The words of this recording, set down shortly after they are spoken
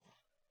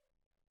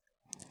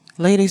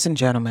Ladies and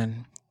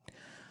gentlemen,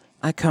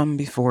 I come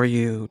before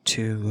you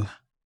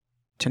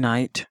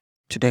tonight,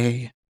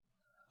 today,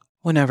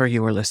 whenever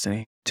you are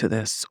listening to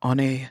this,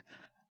 on a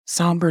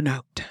somber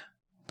note.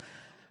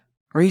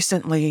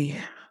 Recently,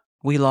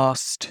 we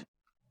lost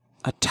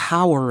a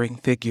towering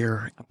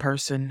figure, a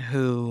person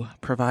who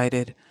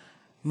provided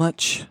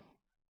much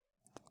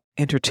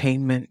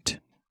entertainment,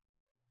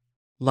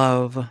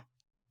 love,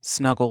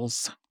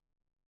 snuggles,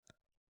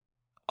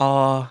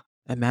 awe,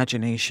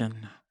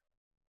 imagination,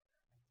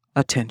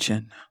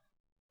 attention.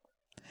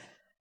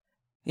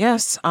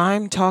 Yes,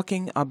 I'm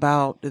talking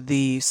about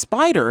the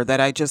spider that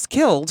I just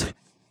killed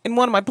in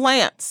one of my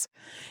plants.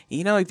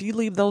 You know, if you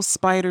leave those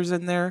spiders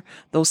in there,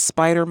 those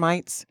spider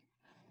mites,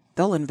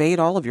 they'll invade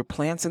all of your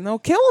plants and they'll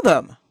kill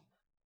them.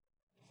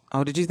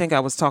 Oh, did you think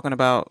I was talking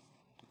about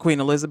Queen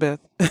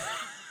Elizabeth?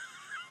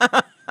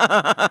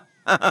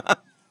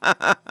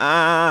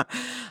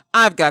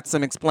 I've got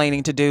some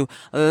explaining to do.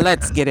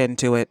 Let's get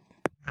into it.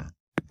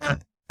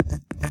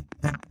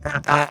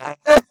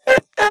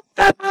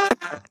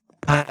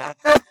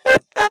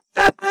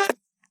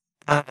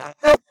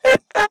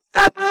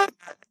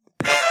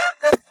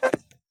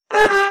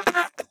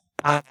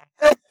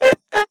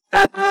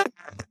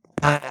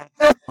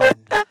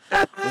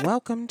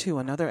 Welcome to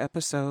another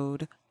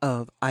episode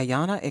of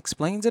Ayana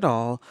Explains It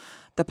All,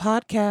 the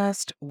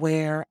podcast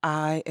where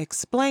I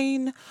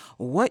explain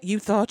what you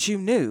thought you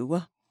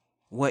knew,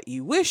 what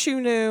you wish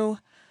you knew,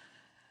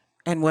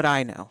 and what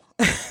I know.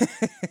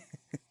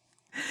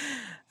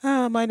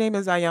 My name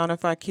is Ayana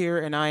Fakir,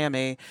 and I am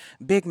a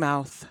big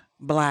mouth,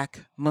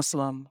 black,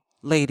 Muslim,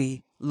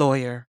 lady,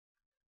 lawyer,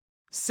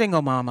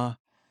 single mama,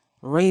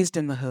 raised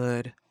in the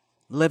hood,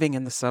 living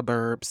in the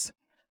suburbs.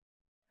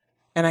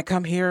 And I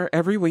come here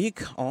every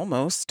week,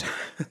 almost,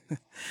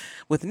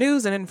 with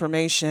news and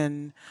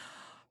information,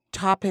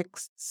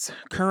 topics,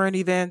 current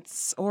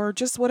events, or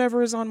just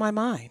whatever is on my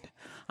mind.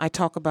 I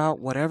talk about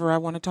whatever I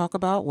want to talk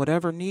about,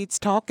 whatever needs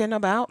talking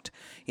about.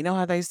 You know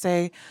how they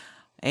say,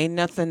 ain't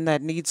nothing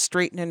that needs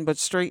straightening but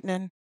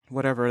straightening?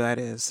 Whatever that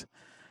is.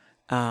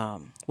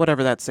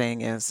 Whatever that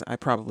saying is, I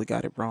probably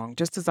got it wrong.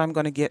 Just as I'm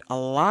going to get a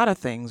lot of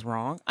things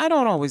wrong, I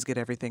don't always get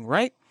everything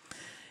right.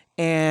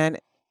 And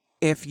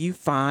if you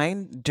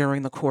find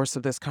during the course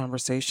of this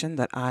conversation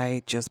that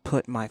I just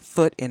put my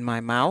foot in my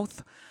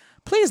mouth,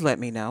 please let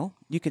me know.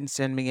 You can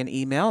send me an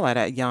email at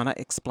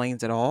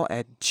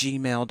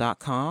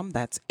ayanaexplainsital@gmail.com.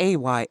 That's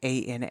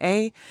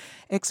AYANA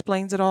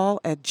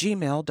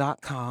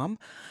explainsital@gmail.com.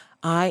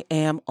 I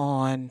am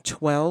on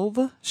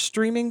 12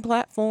 streaming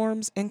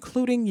platforms,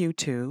 including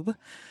YouTube.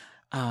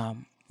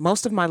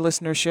 Most of my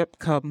listenership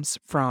comes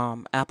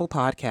from Apple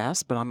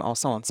Podcasts, but I'm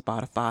also on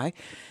Spotify,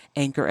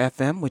 Anchor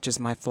FM, which is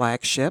my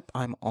flagship.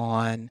 I'm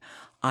on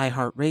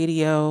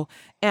iHeartRadio,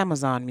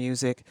 Amazon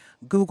Music,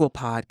 Google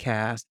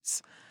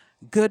Podcasts,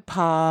 Good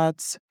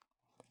Pods,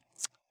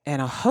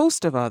 and a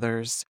host of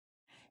others.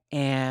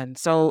 And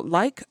so,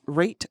 like,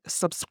 rate,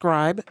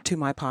 subscribe to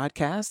my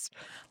podcast.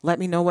 Let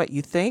me know what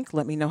you think.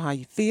 Let me know how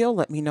you feel.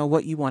 Let me know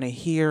what you want to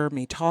hear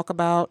me talk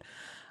about.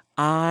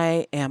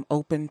 I am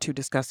open to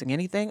discussing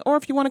anything, or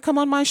if you want to come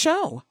on my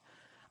show.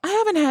 I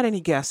haven't had any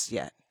guests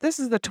yet. This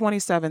is the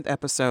 27th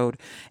episode,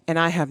 and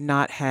I have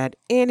not had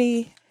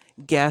any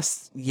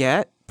guests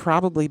yet,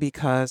 probably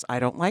because I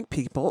don't like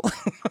people.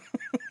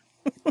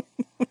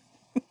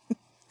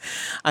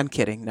 I'm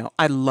kidding. No,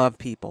 I love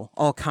people,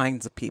 all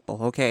kinds of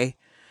people, okay?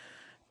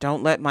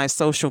 Don't let my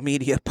social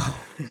media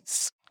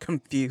posts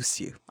confuse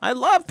you. I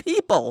love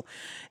people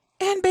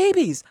and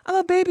babies. I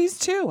love babies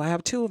too. I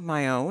have two of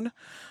my own.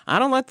 I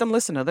don't let them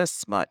listen to this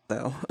smut,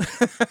 though.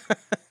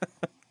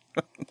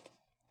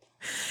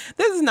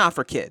 This is not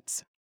for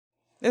kids.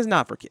 This is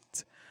not for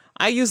kids.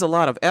 I use a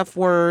lot of F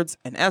words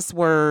and S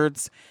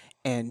words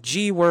and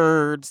G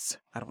words.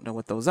 I don't know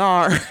what those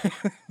are,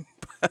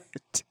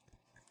 but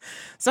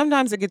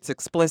sometimes it gets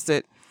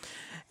explicit.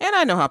 And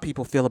I know how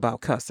people feel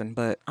about cussing,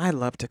 but I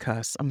love to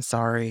cuss. I'm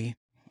sorry.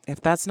 If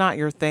that's not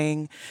your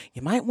thing,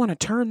 you might want to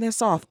turn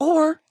this off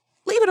or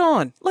leave it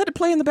on. Let it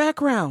play in the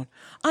background.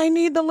 I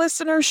need the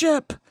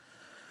listenership.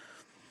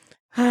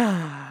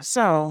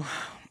 So,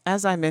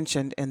 as I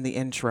mentioned in the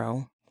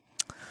intro,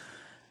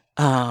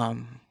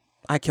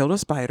 I killed a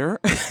spider.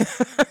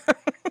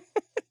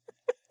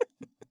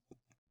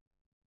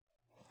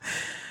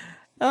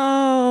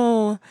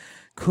 Oh,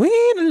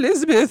 Queen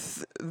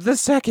Elizabeth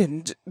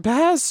II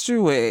passed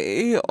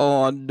away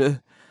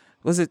on,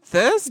 was it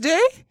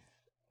Thursday?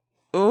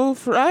 Oh,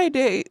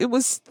 Friday. It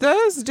was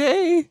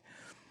Thursday.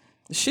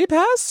 She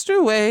passed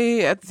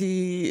away at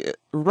the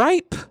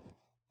ripe,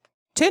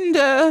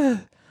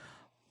 tender,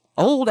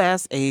 old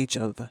ass age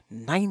of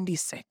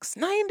 96.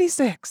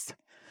 96.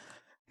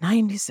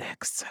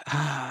 96.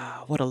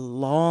 Ah, what a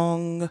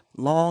long,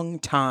 long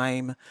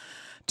time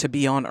to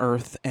be on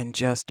Earth and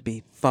just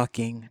be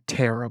fucking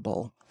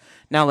terrible.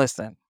 Now,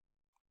 listen,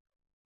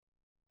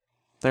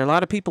 there are a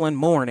lot of people in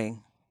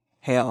mourning,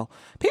 Hell,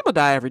 people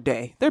die every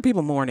day. There are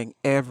people mourning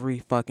every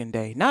fucking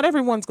day. Not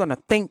everyone's going to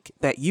think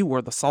that you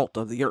were the salt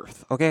of the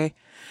earth, okay?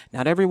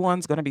 Not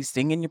everyone's going to be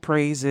singing your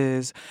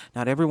praises.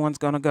 Not everyone's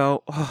going to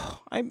go,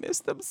 oh, I miss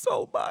them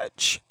so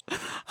much.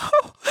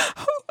 Oh,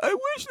 I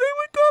wish they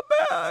would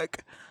come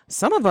back.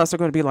 Some of us are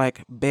going to be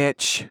like,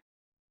 bitch,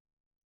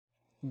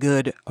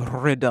 good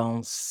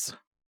riddance.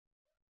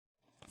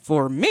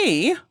 For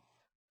me,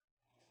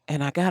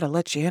 and I gotta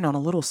let you in on a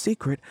little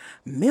secret,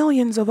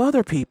 millions of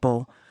other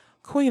people,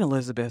 Queen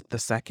Elizabeth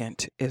II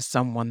is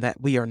someone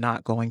that we are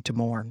not going to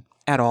mourn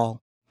at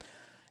all.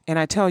 And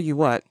I tell you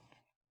what,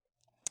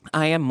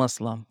 I am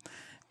Muslim.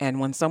 And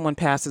when someone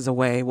passes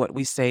away, what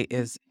we say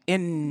is,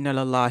 Inna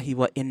lillahi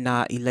wa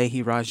inna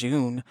ilayhi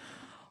rajiun,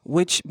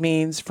 which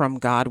means from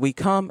God we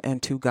come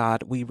and to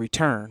God we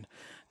return.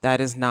 That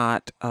is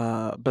not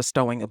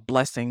bestowing of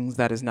blessings.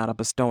 That is not a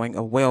bestowing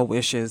of well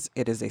wishes.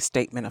 It is a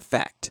statement of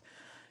fact.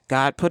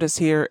 God put us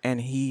here and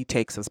he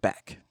takes us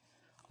back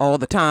all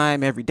the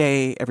time, every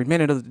day, every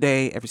minute of the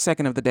day, every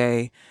second of the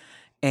day.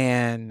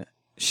 And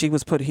she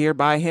was put here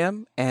by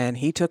him and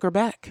he took her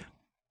back.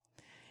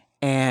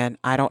 And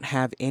I don't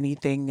have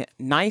anything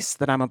nice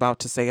that I'm about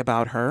to say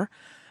about her.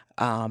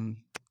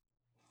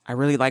 I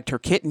really liked her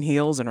kitten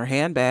heels and her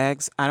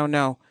handbags. I don't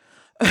know.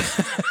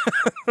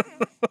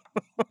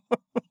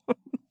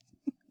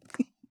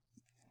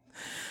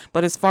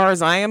 But as far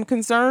as I am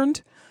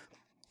concerned,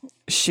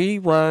 she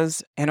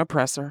was an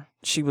oppressor.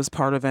 She was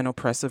part of an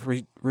oppressive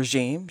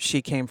regime.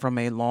 She came from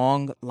a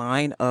long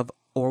line of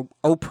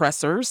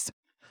oppressors.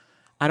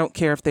 I don't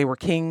care if they were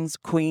kings,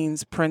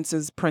 queens,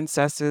 princes,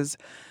 princesses.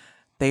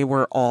 They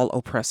were all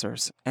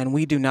oppressors. And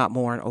we do not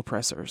mourn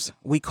oppressors.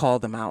 We call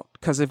them out.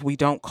 Because if we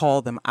don't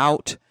call them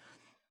out,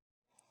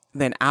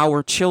 then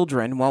our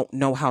children won't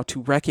know how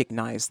to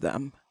recognize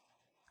them.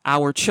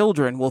 Our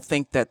children will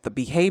think that the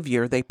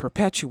behavior they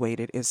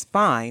perpetuated is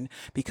fine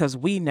because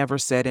we never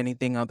said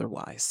anything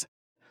otherwise.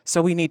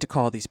 So we need to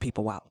call these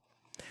people out.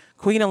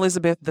 Queen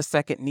Elizabeth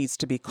II needs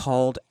to be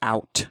called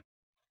out.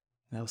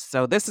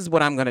 So this is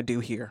what I'm going to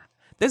do here.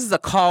 This is a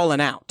calling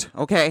out,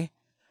 okay?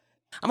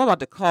 I'm about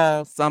to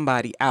call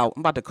somebody out. I'm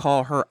about to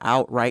call her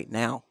out right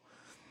now.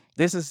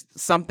 This is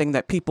something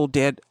that people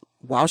did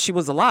while she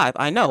was alive.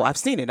 I know, I've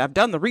seen it. I've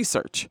done the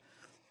research.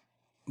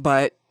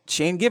 But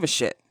she didn't give a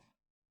shit.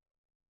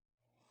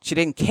 She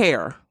didn't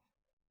care.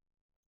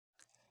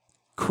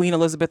 Queen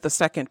Elizabeth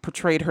II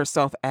portrayed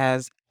herself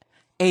as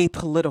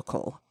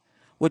apolitical,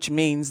 which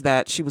means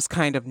that she was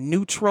kind of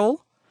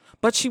neutral,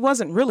 but she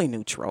wasn't really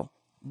neutral.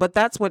 But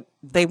that's what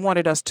they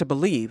wanted us to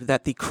believe,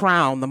 that the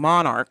crown, the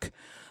monarch,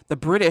 the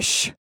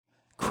British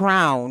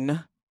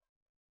crown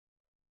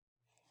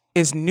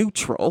is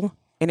neutral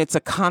and it's a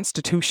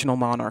constitutional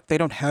monarch. They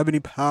don't have any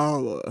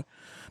power.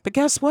 But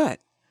guess what?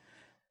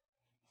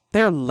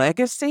 Their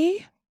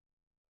legacy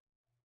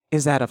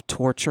is that of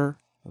torture,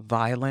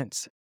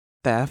 violence,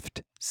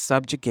 theft,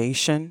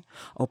 subjugation,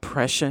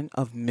 oppression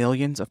of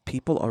millions of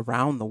people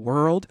around the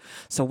world.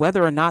 So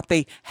whether or not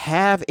they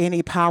have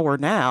any power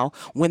now,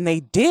 when they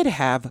did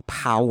have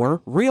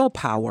power, real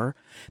power,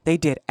 they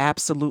did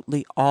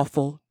absolutely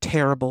awful,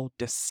 terrible,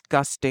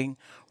 disgusting,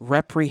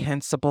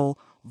 reprehensible,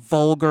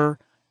 vulgar,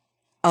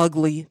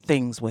 ugly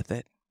things with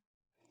it.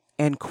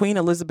 And Queen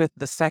Elizabeth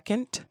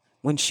II,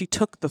 when she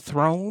took the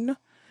throne,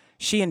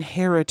 she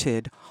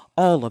inherited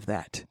all of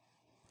that.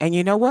 And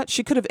you know what?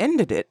 She could have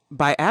ended it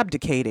by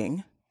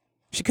abdicating.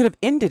 She could have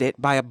ended it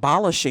by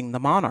abolishing the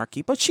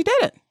monarchy, but she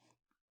didn't.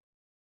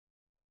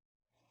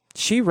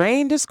 She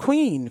reigned as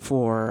queen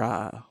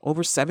for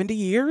over 70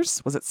 years.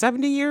 Was it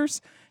 70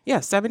 years? Yeah,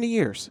 70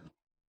 years.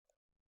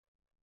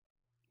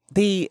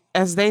 The,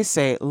 as they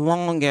say,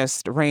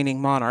 longest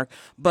reigning monarch,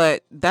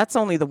 but that's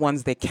only the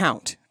ones they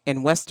count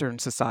in Western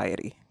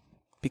society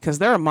because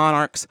there are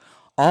monarchs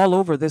all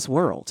over this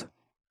world.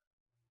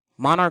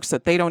 Monarchs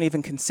that they don't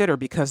even consider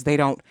because they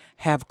don't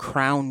have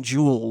crown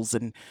jewels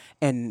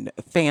and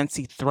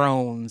fancy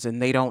thrones,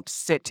 and they don't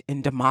sit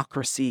in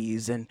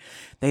democracies, and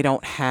they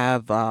don't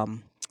have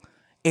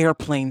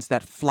airplanes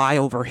that fly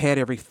overhead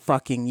every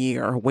fucking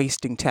year,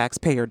 wasting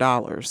taxpayer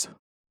dollars.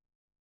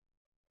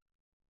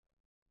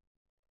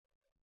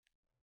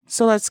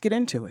 So let's get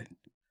into it.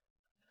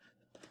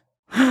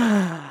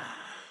 I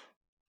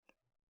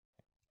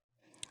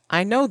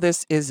know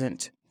this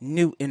isn't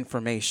new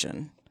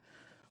information,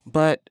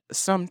 but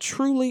some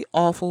truly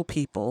awful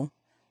people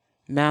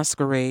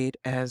masquerade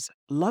as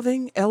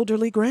loving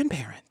elderly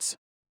grandparents.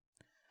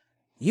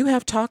 You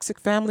have toxic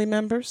family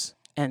members,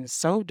 and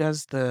so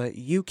does the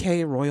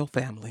UK royal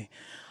family.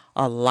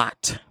 A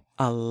lot,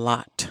 a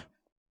lot.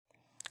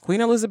 Queen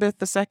Elizabeth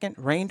II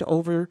reigned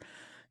over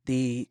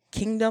the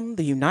kingdom,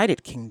 the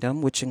United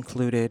Kingdom, which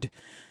included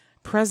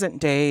present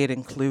day, it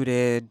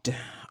included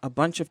a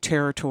bunch of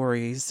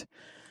territories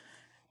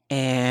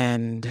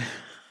and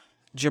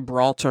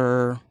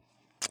Gibraltar,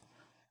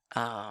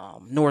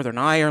 Northern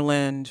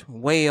Ireland,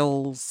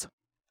 Wales,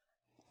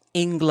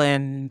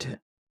 England,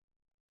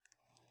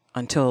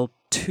 until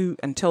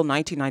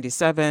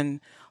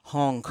 1997,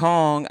 Hong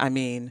Kong. I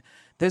mean,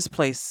 this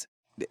place,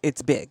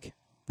 it's big.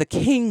 The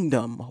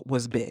kingdom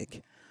was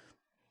big,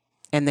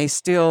 and they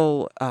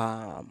still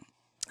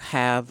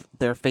have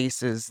their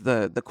faces.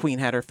 The queen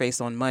had her face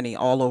on money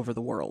all over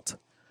the world.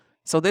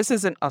 So this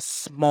isn't a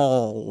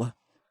small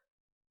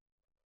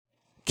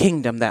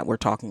kingdom that we're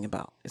talking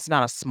about. It's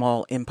not a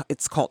small empire.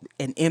 It's called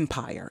an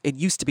empire. It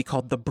used to be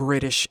called the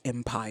British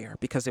Empire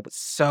because it was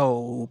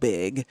so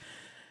big.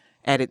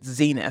 At its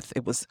zenith,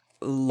 it was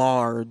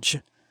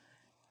large.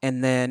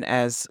 And then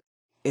as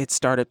it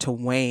started to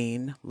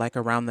wane, like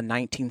around the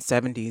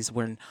 1970s,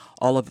 when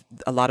a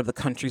lot of the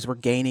countries were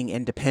gaining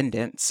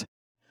independence,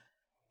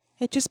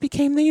 it just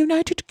became the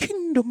United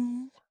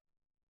Kingdom.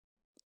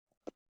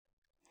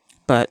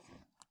 But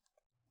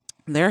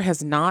there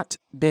has not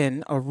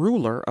been a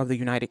ruler of the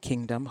United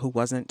Kingdom who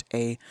wasn't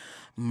a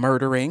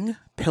murdering,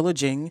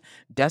 pillaging,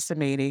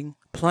 decimating,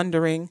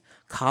 plundering,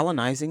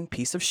 colonizing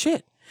piece of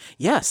shit.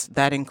 Yes,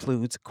 that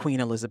includes Queen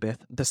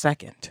Elizabeth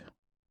II.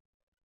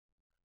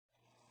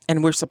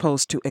 And we're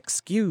supposed to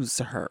excuse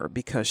her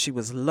because she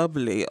was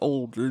lovely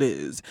old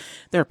Liz.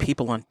 There are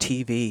people on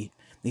TV,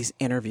 these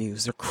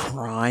interviews, they're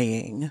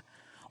crying.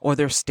 Or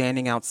they're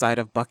standing outside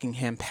of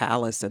Buckingham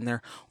Palace and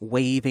they're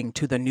waving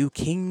to the new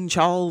King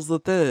Charles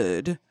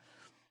III.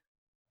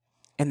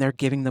 And they're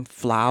giving them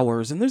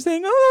flowers and they're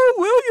saying, "Oh,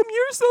 William,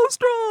 you're so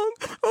strong.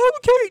 Oh,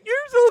 Kate,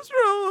 you're so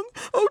strong.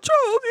 Oh,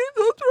 Charles, you're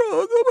so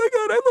strong. Oh my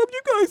God, I love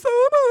you guys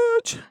so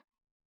much."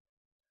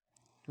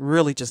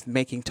 Really just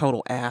making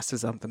total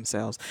asses of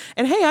themselves.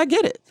 And hey, I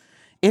get it.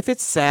 If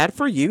it's sad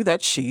for you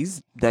that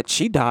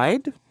she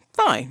died,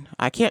 fine.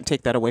 I can't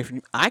take that away from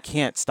you. I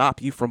can't stop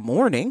you from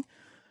mourning.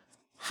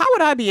 How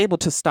would I be able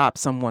to stop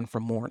someone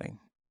from mourning?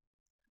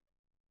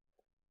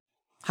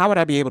 How would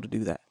I be able to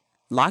do that?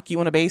 Lock you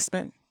in a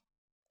basement?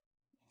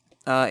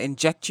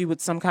 Inject you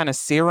with some kind of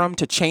serum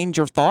to change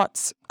your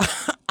thoughts?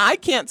 I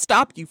can't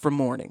stop you from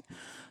mourning.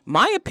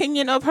 My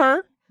opinion of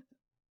her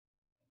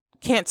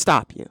can't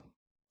stop you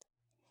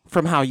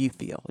from how you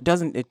feel. It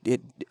doesn't,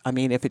 I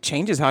mean, if it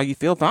changes how you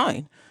feel,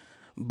 fine.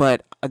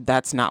 But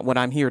that's not what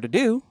I'm here to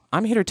do.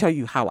 I'm here to tell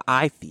you how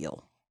I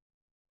feel.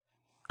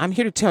 I'm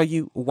here to tell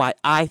you why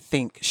I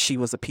think she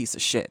was a piece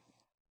of shit.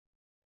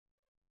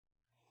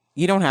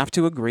 You don't have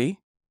to agree.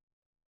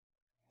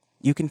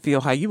 You can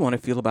feel how you want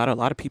to feel about it. A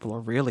lot of people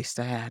are really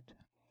sad.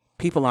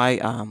 People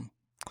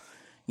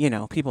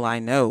people I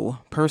know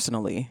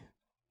personally,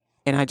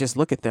 and I just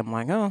look at them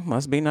like, "Oh,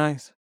 must be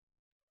nice."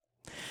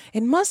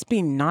 It must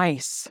be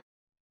nice.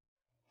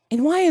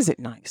 And why is it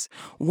nice?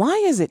 Why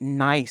is it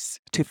nice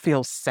to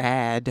feel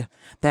sad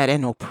that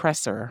an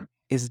oppressor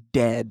is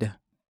dead?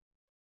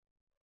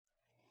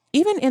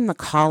 Even in the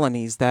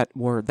colonies that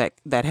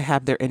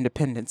have their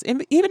independence,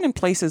 even in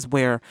places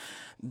where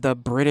the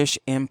British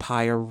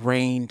Empire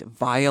reigned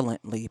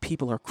violently,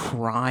 people are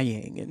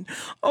crying and,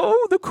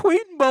 "Oh, the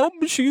Queen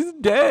Mum, she's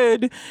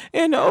dead.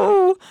 And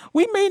oh,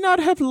 we may not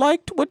have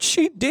liked what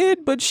she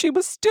did, but she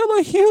was still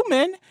a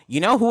human." You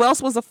know who else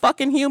was a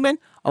fucking human?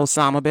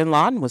 Osama bin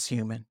Laden was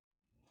human.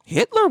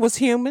 Hitler was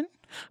human.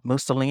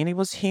 Mussolini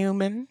was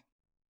human.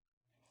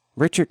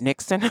 Richard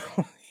Nixon.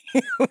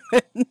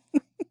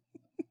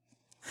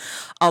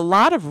 A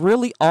lot of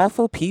really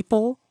awful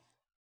people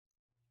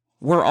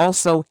were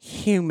also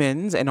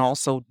humans and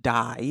also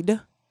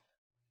died.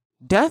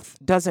 Death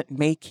doesn't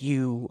make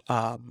you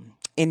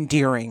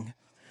endearing.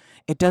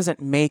 It doesn't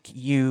make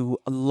you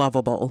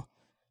lovable.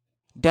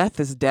 Death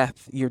is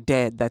death. You're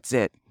dead. That's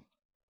it.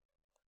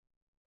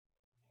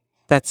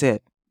 That's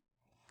it.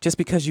 Just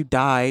because you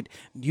died,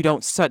 you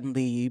don't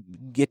suddenly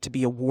get to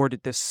be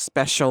awarded this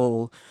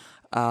special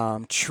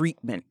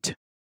treatment.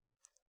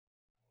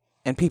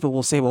 And people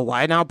will say, "Well,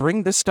 why now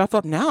bring this stuff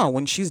up now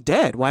when she's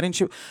dead? Why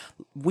didn't you?"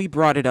 We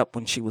brought it up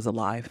when she was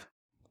alive.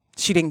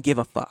 She didn't give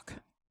a fuck.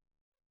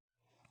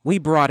 We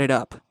brought it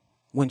up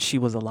when she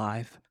was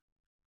alive.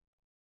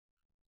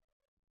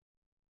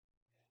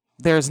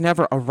 There's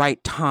never a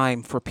right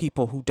time for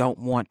people who don't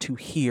want to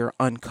hear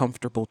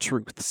uncomfortable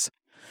truths.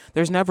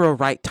 There's never a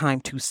right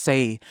time to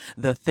say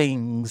the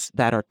things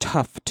that are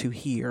tough to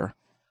hear.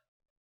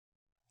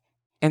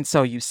 And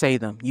so you say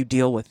them, you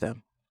deal with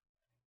them.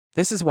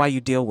 This is why you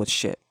deal with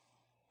shit.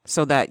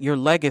 So that your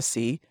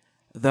legacy,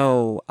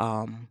 though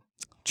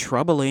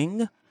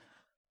troubling,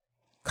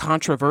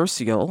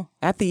 controversial,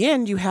 at the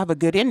end you have a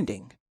good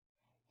ending.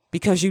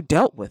 Because you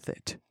dealt with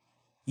it.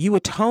 You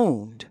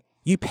atoned.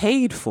 You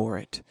paid for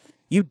it.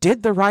 You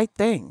did the right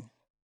thing.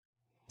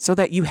 So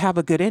that you have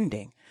a good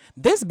ending.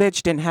 This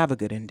bitch didn't have a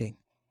good ending.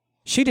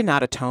 She did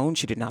not atone.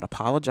 She did not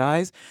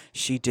apologize.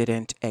 She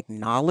didn't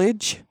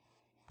acknowledge.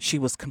 She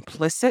was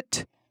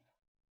complicit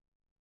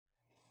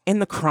in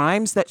the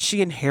crimes that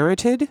she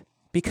inherited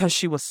because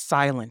she was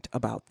silent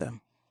about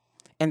them.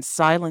 And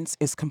silence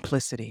is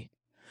complicity.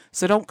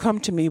 So don't come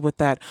to me with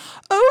that,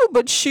 "Oh,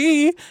 but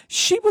she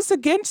was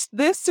against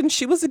this and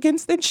she was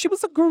against that. She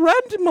was a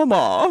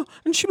grandmama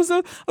and she was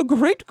a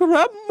great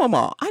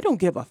grandmama." I don't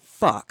give a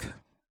fuck.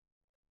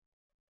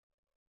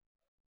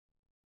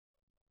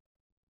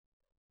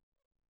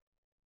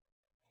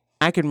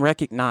 I can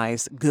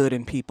recognize good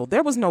in people.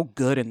 There was no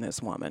good in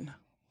this woman.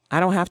 I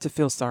don't have to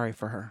feel sorry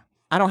for her.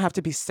 I don't have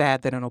to be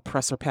sad that an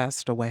oppressor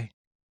passed away.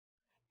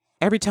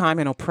 Every time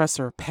an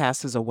oppressor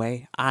passes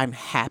away, I'm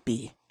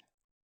happy.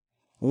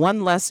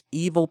 One less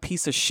evil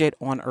piece of shit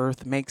on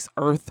earth makes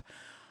earth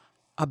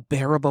a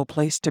bearable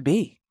place to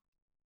be.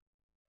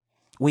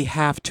 We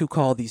have to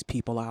call these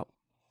people out.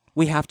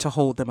 We have to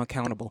hold them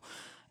accountable.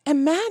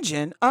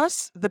 Imagine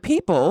us, the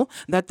people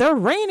that they're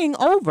reigning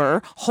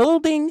over,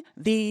 holding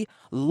the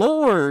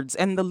lords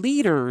and the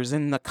leaders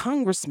and the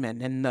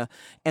congressmen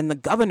and the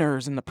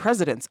governors and the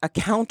presidents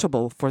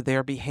accountable for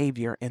their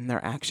behavior and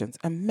their actions.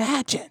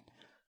 Imagine.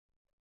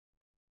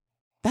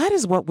 That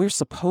is what we're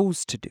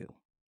supposed to do.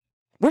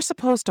 We're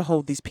supposed to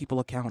hold these people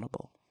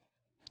accountable.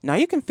 Now,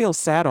 you can feel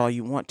sad all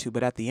you want to,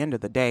 but at the end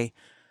of the day,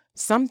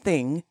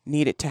 something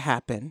needed to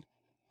happen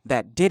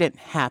that didn't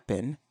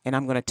happen, and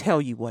I'm going to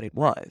tell you what it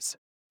was.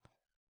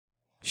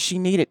 She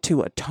needed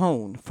to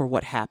atone for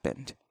what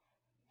happened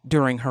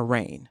during her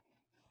reign,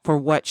 for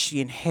what she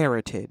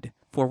inherited,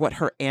 for what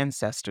her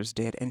ancestors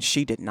did, and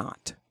she did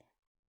not.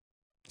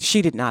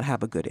 She did not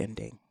have a good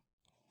ending,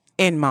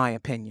 in my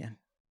opinion.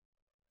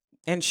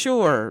 And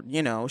sure,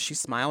 she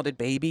smiled at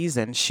babies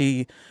and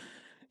she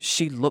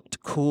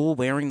looked cool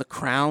wearing the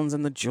crowns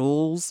and the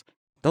jewels.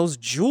 Those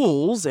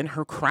jewels in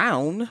her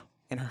crown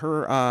and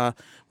her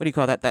what do you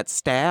call that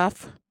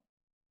staff?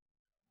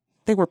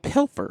 They were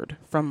pilfered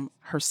from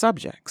her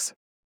subjects.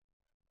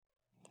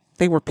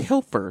 They were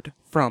pilfered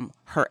from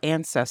her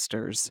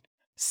ancestors'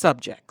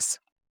 subjects.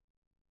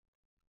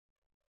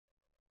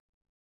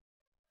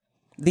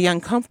 The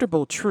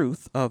uncomfortable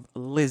truth of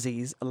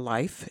Lizzie's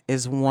life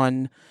is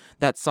one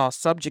that saw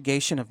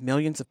subjugation of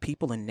millions of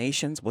people and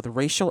nations with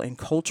racial and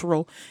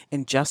cultural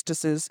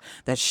injustices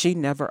that she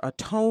never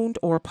atoned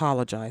or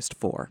apologized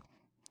for.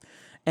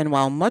 And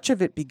while much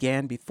of it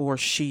began before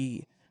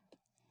she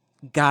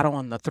got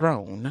on the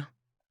throne,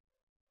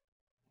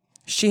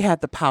 she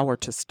had the power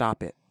to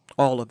stop it,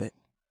 all of it,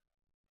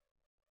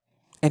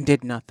 and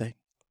did nothing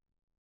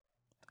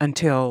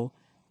until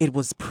it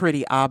was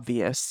pretty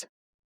obvious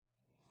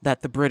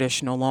that the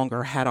British no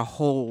longer had a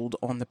hold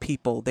on the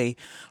people they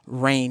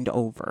reigned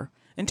over,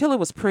 until it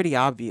was pretty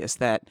obvious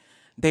that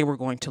they were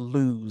going to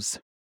lose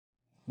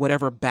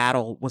whatever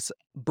battle was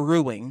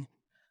brewing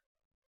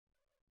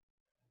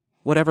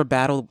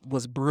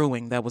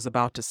that was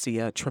about to see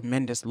a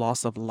tremendous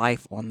loss of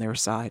life on their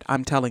side.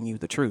 I'm telling you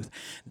the truth.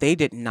 They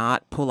did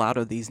not pull out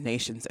of these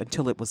nations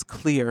until it was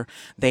clear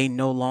they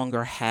no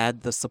longer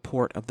had the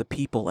support of the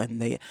people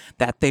and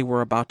that they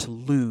were about to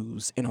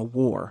lose in a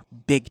war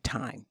big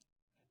time.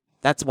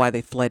 That's why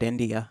they fled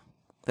India.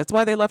 That's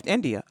why they left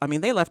India. I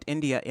mean, they left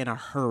India in a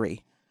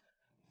hurry.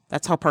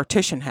 That's how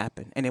partition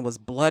happened. And it was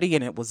bloody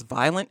and it was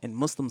violent. And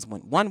Muslims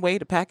went one way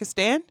to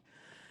Pakistan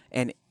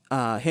and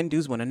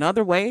Hindus went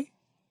another way.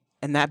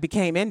 And that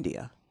became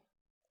India.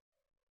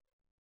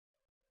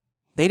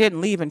 They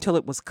didn't leave until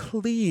it was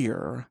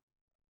clear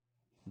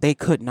they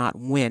could not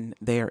win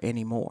there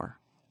anymore.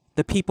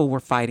 The people were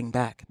fighting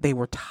back. They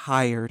were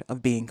tired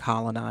of being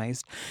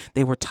colonized.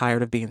 They were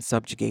tired of being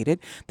subjugated.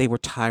 They were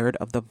tired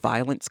of the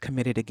violence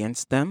committed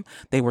against them.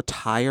 They were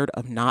tired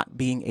of not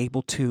being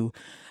able to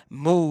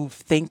move,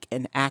 think,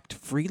 and act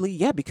freely.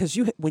 Yeah, because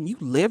when you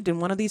lived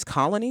in one of these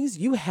colonies,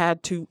 you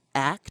had to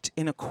act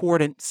in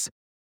accordance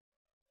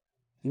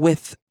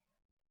with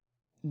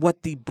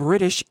what the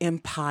British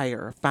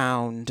Empire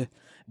found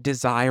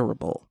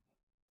desirable.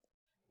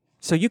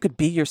 So you could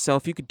be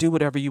yourself, you could do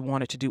whatever you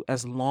wanted to do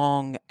as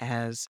long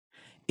as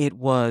it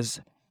was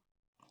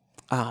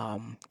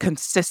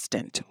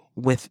consistent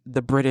with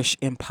the British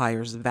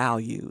Empire's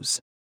values.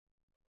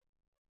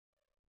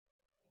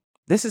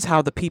 This is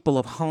how the people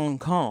of Hong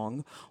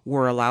Kong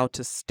were allowed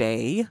to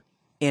stay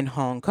in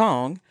Hong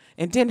Kong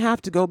and didn't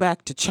have to go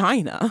back to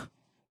China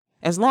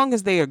as long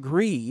as they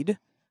agreed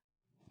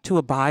to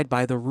abide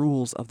by the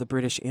rules of the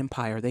British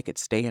Empire. They could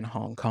stay in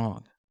Hong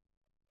Kong.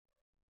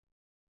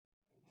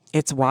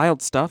 It's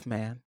wild stuff,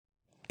 man.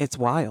 It's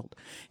wild.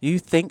 You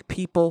think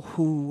people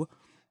who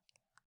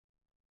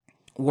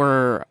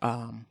were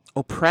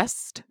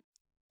oppressed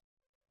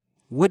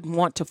wouldn't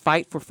want to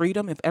fight for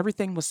freedom if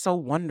everything was so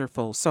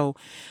wonderful, so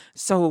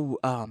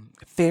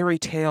fairy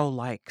tale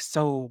like,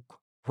 so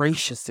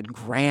gracious and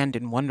grand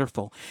and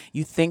wonderful?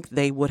 You think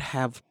they would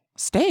have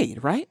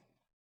stayed, right?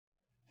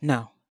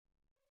 No.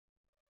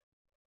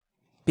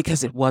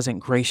 Because it wasn't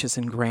gracious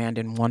and grand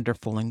and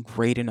wonderful and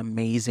great and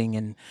amazing.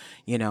 And,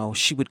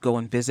 she would go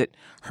and visit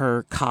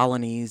her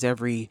colonies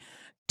every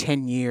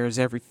 10 years,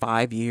 every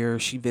 5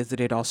 years. She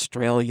visited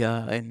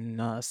Australia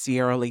and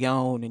Sierra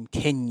Leone and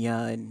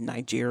Kenya and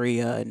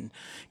Nigeria and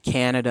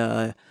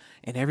Canada.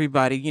 And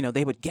everybody,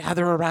 they would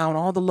gather around,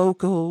 all the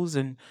locals,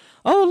 and,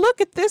 oh,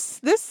 look at this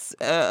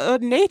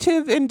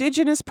native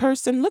indigenous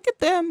person. Look at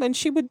them. And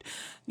she would,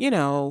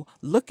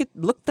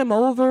 look them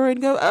over and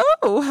go,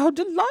 oh, how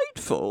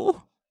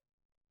delightful.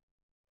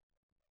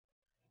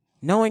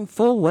 Knowing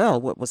full well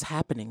what was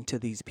happening to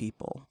these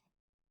people.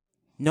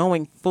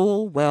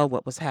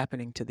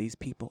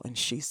 And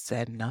she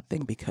said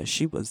nothing because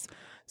she was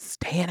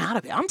staying out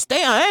of it.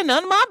 I ain't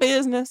none of my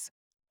business.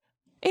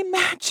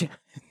 Imagine.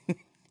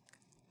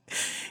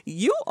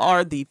 You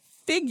are the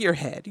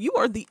figurehead. You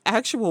are the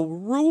actual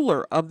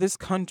ruler of this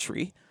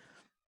country,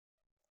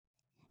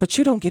 but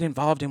you don't get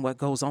involved in what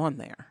goes on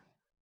there.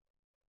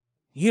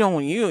 You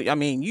don't. I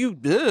mean, you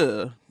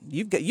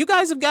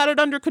guys have got it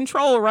under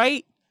control,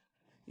 right?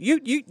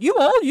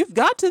 You've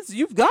got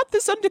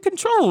this under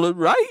control,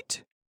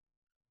 right?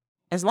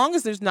 As long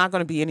as there's not going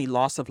to be any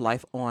loss of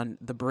life on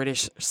the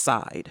British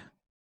side,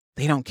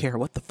 they don't care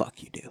what the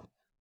fuck you do.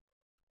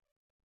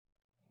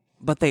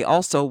 But they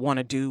also want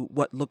to do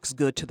what looks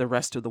good to the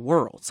rest of the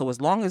world. So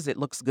as long as it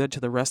looks good to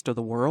the rest of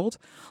the world,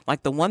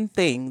 like the one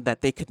thing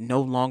that they could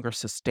no longer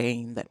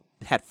sustain that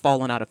had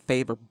fallen out of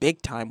favor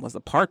big time was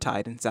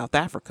apartheid in South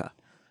Africa.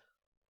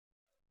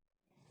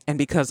 And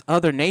because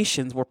other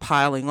nations were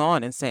piling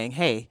on and saying,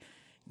 hey,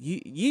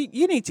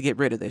 you need to get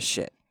rid of this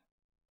shit.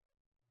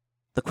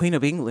 The Queen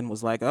of England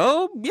was like,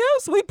 oh,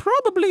 yes, we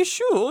probably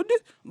should.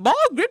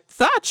 Margaret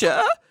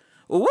Thatcher,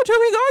 what are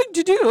we going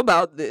to do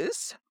about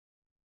this?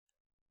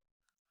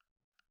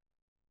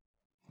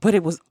 But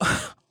it was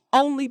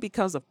only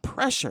because of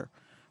pressure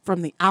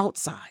from the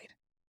outside.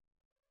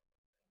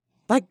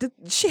 Like,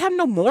 she had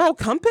no moral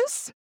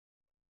compass?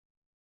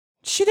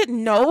 She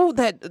didn't know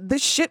that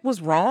this shit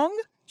was wrong?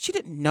 She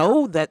didn't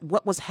know that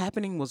what was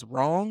happening was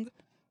wrong?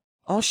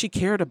 All she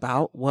cared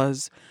about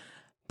was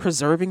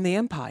preserving the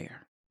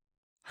empire.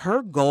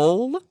 Her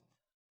goal,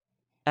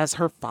 as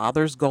her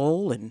father's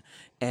goal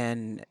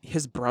and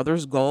his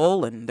brother's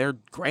goal and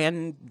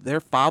their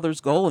father's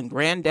goal and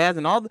granddad's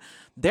and all,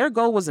 their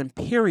goal was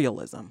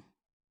imperialism.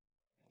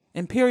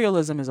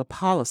 Imperialism is a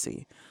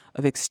policy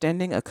of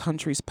extending a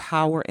country's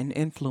power and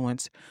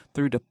influence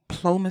through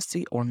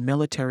diplomacy or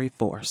military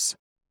force.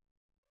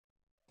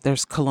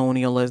 There's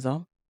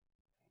colonialism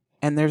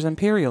and there's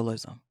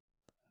imperialism.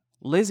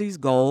 Lizzie's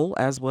goal,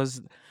 as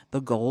was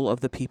the goal of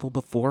the people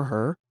before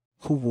her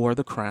who wore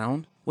the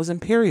crown, was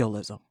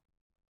imperialism.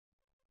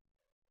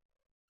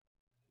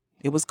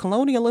 It was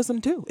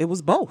colonialism too. It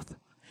was both.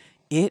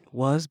 It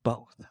was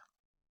both.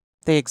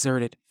 They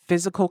exerted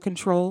physical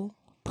control,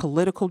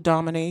 political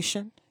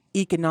domination,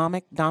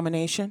 economic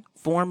domination,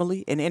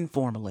 formally and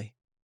informally.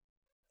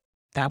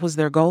 That was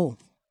their goal.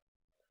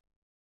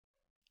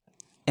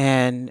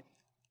 And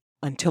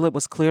until it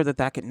was clear that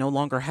that could no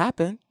longer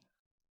happen,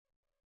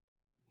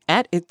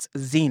 at its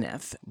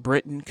zenith,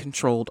 Britain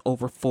controlled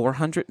over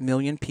 400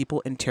 million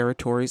people in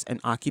territories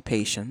and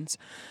occupations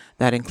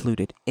that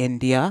included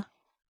India,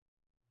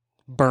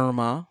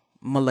 Burma,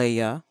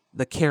 Malaya,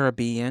 the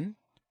Caribbean,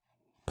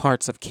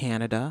 parts of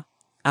Canada,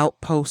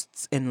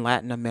 outposts in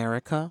Latin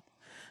America,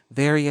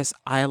 various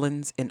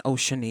islands in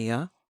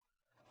Oceania,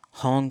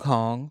 Hong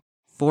Kong,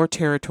 4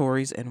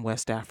 territories in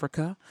West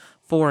Africa,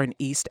 4 in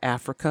East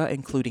Africa,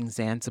 including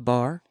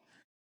Zanzibar,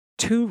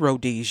 2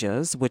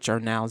 Rhodesias, which are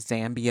now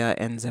Zambia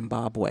and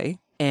Zimbabwe,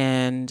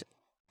 and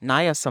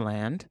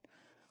Nyasaland,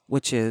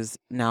 which is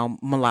now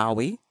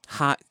Malawi,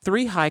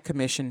 3 High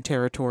Commission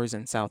territories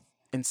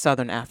in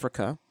Southern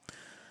Africa,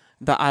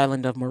 the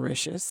island of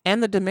Mauritius,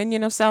 and the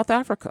Dominion of South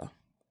Africa.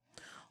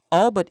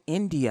 All but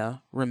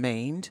India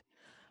remained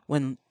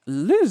when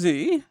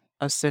Lizzie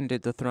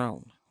ascended the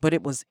throne. But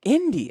it was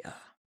India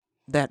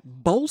that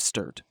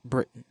bolstered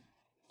Britain.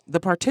 The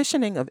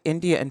partitioning of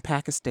India and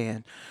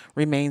Pakistan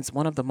remains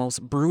one of the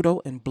most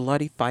brutal and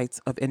bloody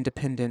fights of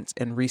independence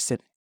in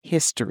recent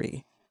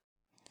history.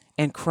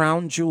 And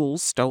crown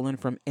jewels stolen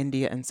from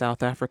India and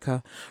South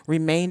Africa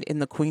remained in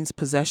the Queen's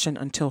possession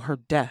until her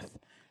death.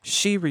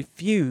 She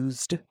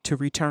refused to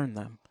return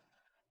them.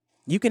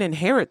 You can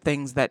inherit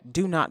things that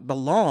do not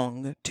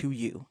belong to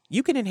you.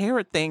 You can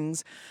inherit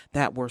things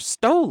that were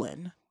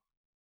stolen.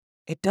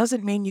 It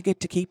doesn't mean you get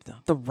to keep them.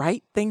 The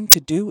right thing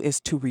to do is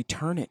to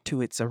return it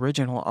to its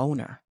original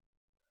owner.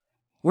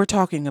 We're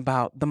talking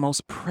about the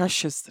most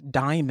precious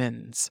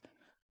diamonds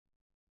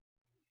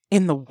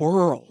in the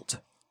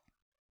world.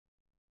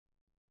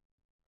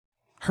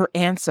 Her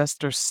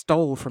ancestors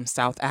stole from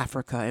South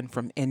Africa and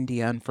from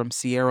India and from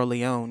Sierra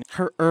Leone.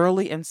 Her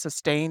early and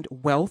sustained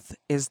wealth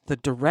is the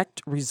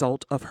direct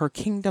result of her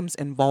kingdom's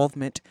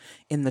involvement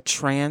in the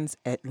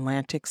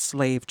transatlantic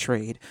slave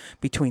trade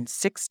between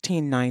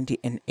 1690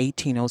 and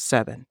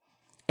 1807.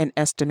 An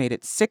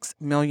estimated 6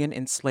 million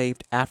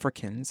enslaved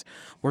Africans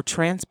were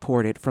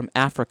transported from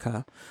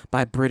Africa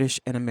by British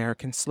and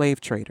American slave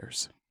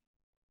traders.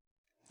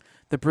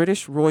 The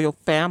British royal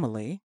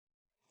family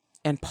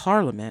and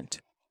Parliament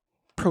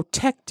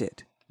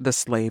protected the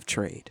slave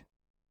trade.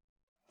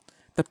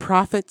 The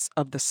profits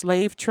of the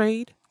slave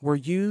trade were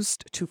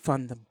used to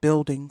fund the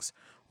buildings,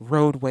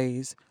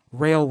 roadways,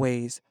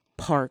 railways,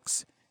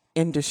 parks,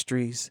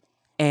 industries,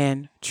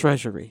 and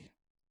treasury.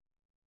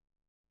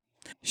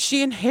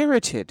 She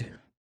inherited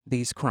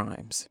these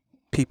crimes,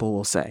 people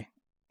will say.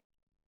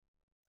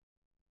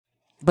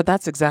 But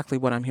that's exactly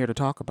what I'm here to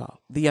talk about,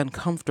 the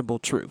uncomfortable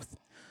truth.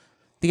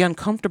 The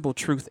uncomfortable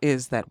truth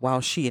is that while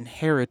she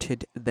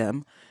inherited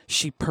them,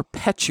 she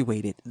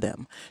perpetuated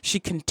them. She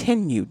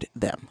continued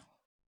them.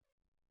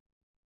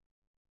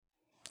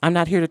 I'm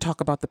not here to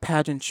talk about the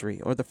pageantry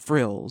or the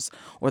frills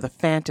or the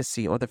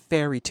fantasy or the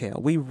fairy tale.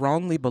 We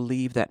wrongly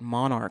believe that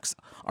monarchs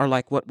are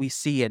like what we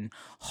see in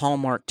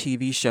Hallmark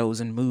TV shows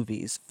and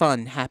movies: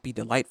 fun, happy,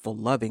 delightful,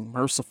 loving,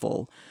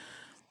 merciful,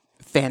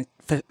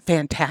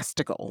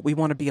 fantastical. We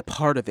want to be a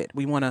part of it.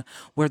 We want to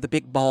wear the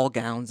big ball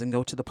gowns and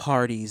go to the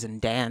parties and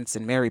dance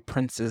and marry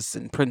princes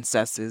and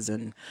princesses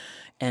and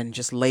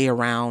just lay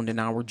around in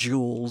our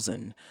jewels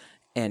and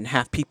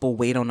have people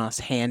wait on us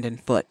hand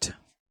and foot.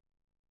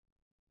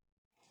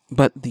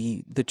 But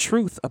the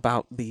truth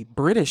about the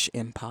British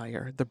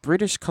Empire, the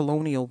British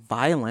colonial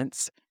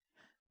violence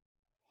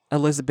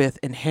Elizabeth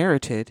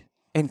inherited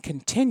and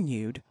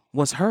continued,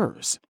 was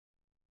hers.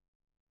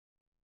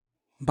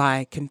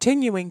 By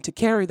continuing to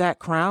carry that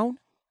crown,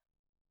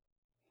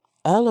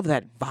 all of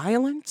that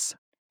violence,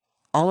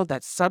 all of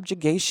that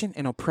subjugation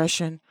and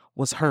oppression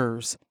was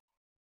hers.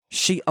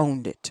 She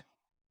owned it.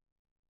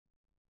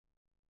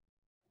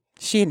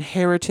 She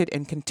inherited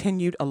and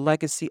continued a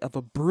legacy of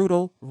a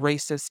brutal,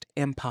 racist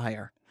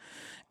empire.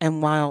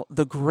 And while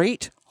the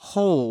great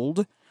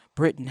hold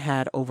Britain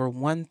had over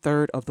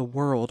 1/3 of the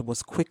world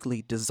was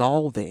quickly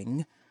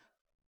dissolving,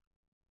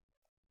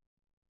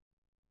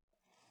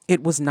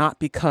 it was not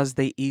because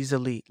they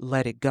easily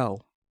let it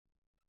go.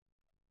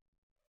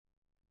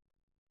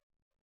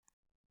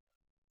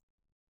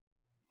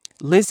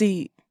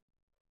 Lizzie,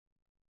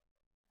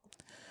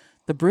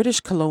 the British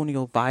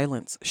colonial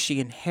violence she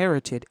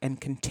inherited and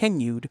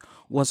continued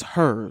was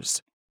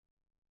hers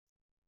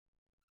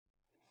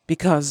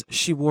because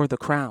she wore the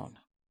crown.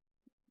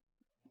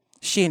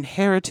 She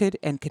inherited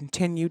and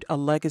continued a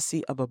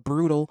legacy of a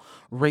brutal,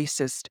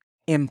 racist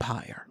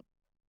empire.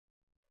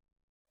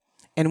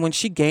 And when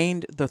she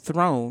gained the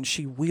throne,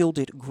 she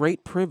wielded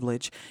great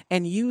privilege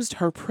and used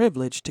her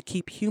privilege to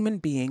keep human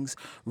beings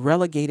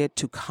relegated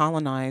to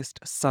colonized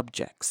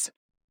subjects.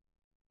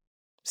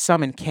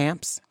 Some in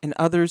camps and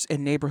others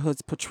in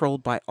neighborhoods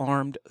patrolled by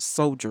armed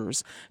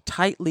soldiers,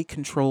 tightly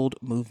controlled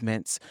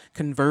movements,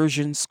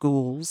 conversion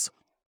schools,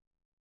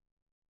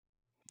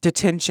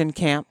 detention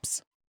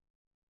camps.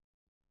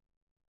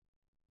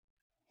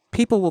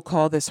 People will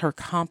call this her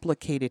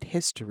complicated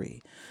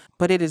history,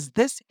 but it is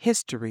this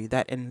history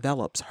that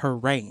envelops her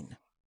reign.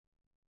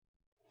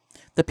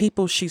 The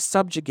people she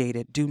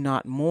subjugated do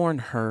not mourn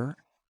her.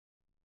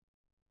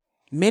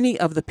 Many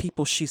of the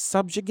people she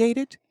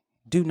subjugated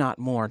do not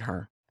mourn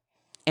her,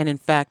 and in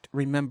fact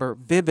remember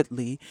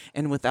vividly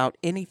and without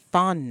any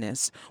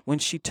fondness when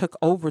she took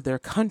over their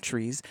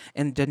countries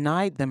and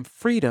denied them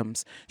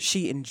freedoms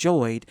she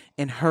enjoyed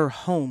in her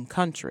home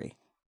country.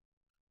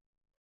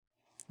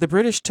 The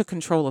British took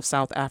control of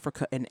South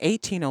Africa in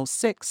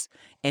 1806,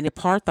 and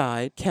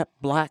apartheid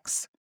kept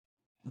blacks,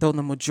 though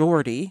the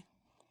majority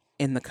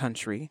in the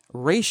country,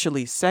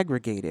 racially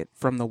segregated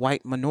from the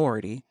white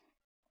minority.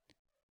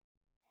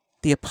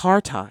 The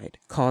apartheid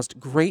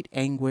caused great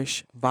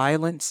anguish,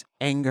 violence,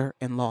 anger,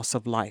 and loss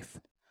of life.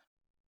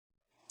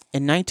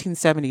 In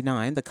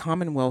 1979, the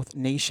Commonwealth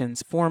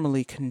nations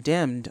formally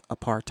condemned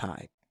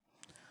apartheid,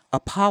 a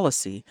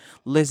policy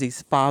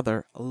Lizzie's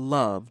father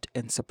loved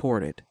and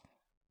supported.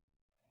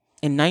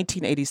 In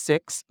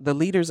 1986, the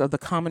leaders of the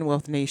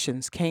Commonwealth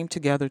nations came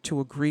together to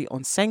agree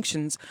on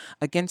sanctions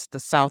against the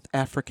South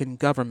African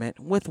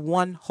government with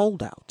one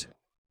holdout: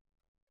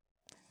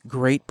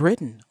 Great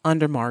Britain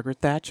under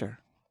Margaret Thatcher.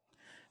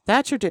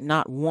 Thatcher did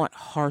not want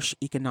harsh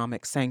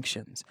economic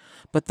sanctions,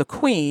 but the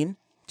Queen,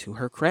 to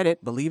her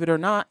credit, believe it or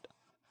not,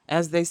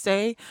 as they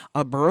say,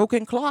 a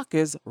broken clock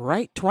is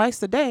right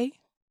twice a day.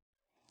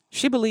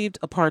 She believed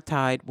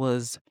apartheid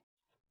was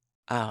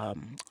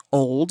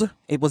old,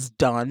 it was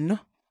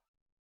done.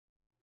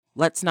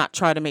 Let's not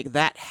try to make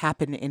that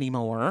happen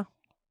anymore.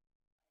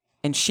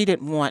 And she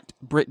didn't want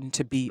Britain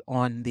to be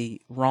on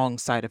the wrong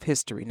side of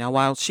history. Now,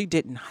 while she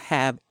didn't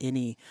have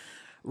any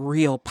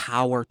real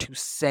power to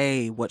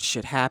say what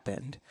should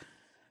happen,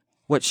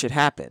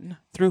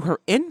 through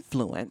her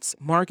influence,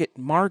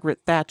 Margaret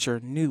Thatcher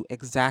knew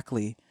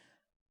exactly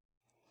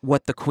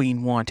what the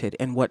Queen wanted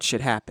and what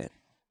should happen.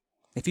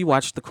 If you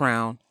watch The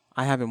Crown,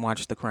 I haven't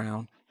watched The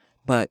Crown,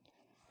 but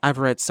I've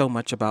read so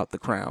much about The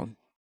Crown.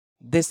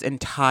 This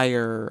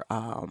entire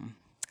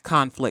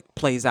conflict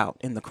plays out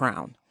in The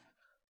Crown.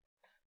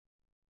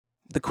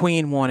 The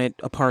Queen wanted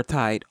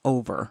apartheid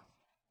over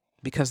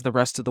because the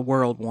rest of the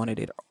world wanted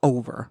it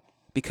over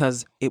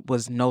because it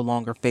was no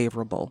longer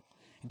favorable.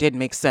 It didn't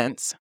make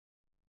sense.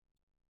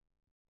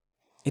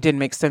 It didn't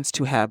make sense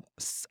to have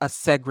a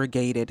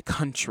segregated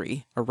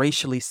country, a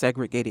racially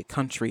segregated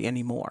country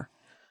anymore.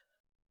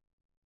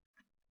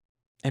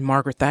 And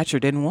Margaret Thatcher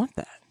didn't want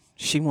that.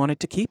 She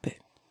wanted to keep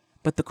it.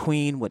 But the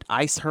Queen would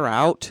ice her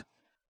out,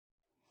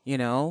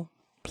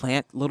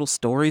 plant little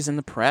stories in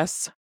the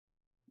press,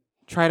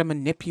 try to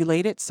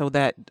manipulate it so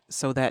that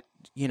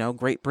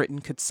Great Britain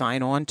could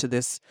sign on to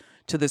this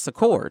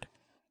accord.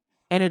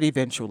 And it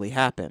eventually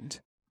happened.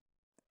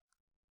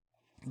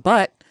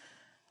 But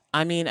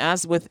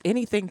as with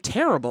anything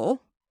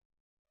terrible,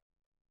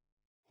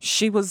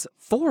 she was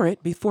for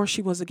it before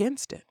she was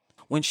against it.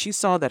 when she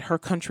saw that her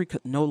country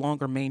could no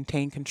longer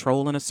maintain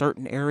control in a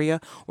certain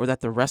area, or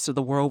that the rest of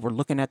the world were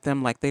looking at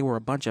them like they were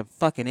a bunch of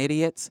fucking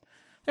idiots,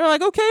 they were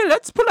like, okay,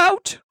 let's pull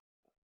out.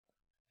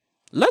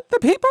 Let the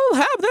people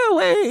have their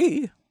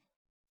way.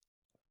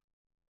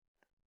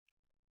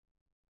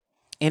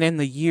 And in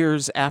the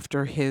years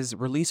after his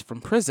release from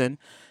prison,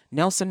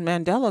 Nelson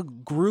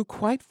Mandela grew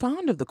quite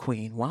fond of the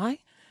Queen. Why?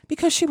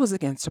 Because she was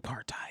against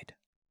apartheid.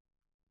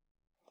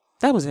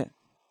 That was it.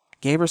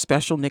 Gave her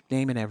special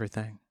nickname and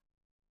everything.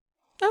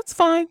 That's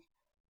fine.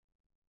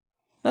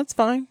 That's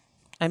fine.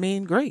 I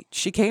mean, great.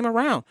 She came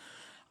around.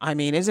 I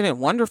mean, isn't it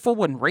wonderful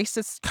when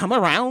racists come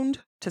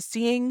around to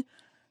seeing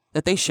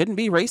that they shouldn't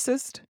be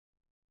racist?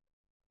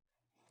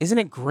 Isn't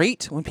it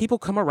great when people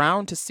come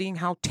around to seeing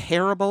how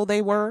terrible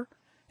they were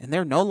and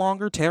they're no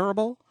longer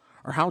terrible,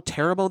 or how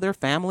terrible their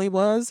family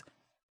was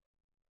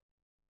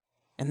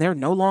and they're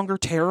no longer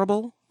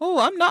terrible? Oh,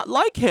 I'm not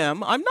like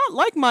him. I'm not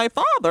like my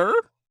father.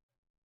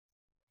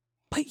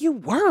 But you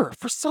were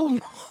for so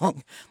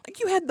long. Like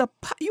you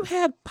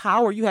had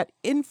power, you had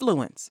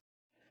influence.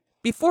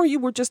 Before you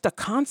were just a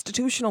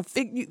constitutional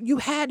figure, you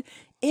had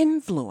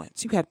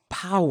influence, you had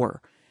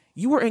power.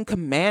 You were in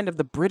command of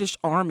the British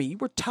Army. You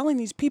were telling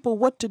these people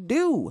what to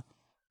do.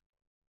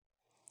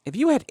 If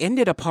you had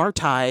ended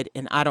apartheid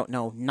in, I don't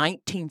know,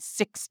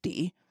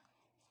 1960,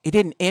 it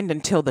didn't end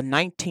until the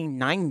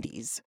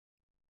 1990s.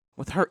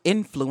 With her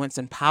influence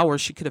and power,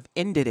 she could have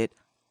ended it.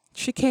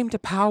 She came to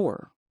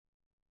power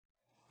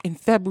in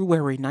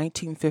February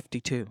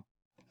 1952.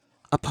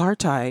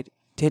 Apartheid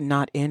did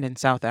not end in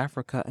South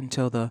Africa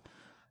until the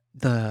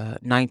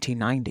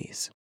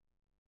 1990s.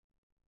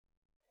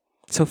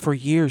 So for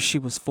years she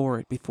was for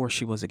it before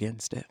she was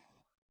against it.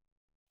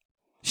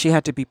 She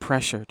had to be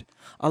pressured.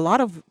 A lot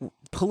of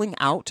pulling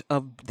out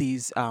of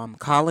these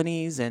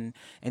colonies and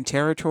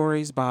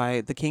territories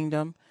by the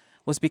kingdom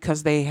was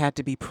because they had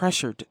to be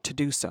pressured to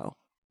do so.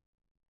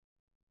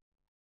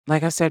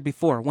 Like I said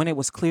before, when it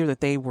was clear that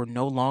they were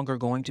no longer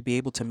going to be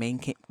able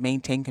to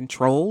maintain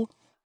control,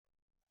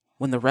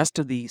 when the rest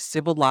of the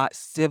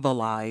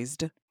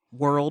civilized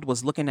world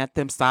was looking at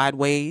them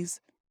sideways,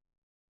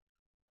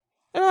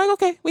 they're like,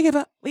 okay, we give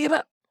up. We give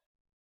up.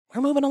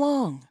 We're moving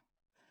along.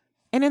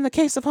 And in the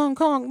case of Hong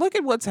Kong, look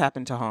at what's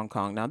happened to Hong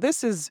Kong. Now,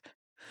 this is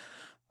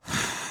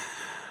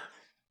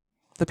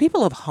the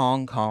people of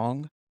Hong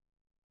Kong.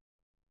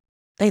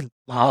 They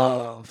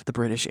love the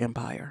British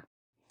Empire.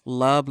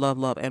 Love, love,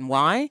 love. And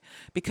why?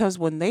 Because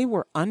when they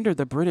were under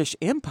the British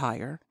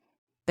Empire,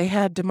 they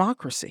had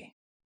democracy.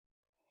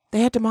 They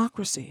had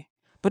democracy.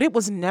 But it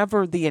was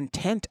never the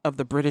intent of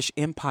the British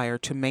Empire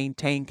to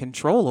maintain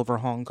control over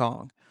Hong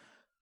Kong.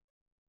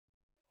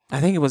 I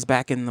think it was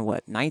back in the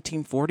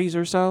 1940s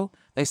or so,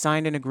 they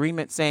signed an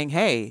agreement saying,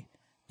 hey,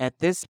 at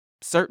this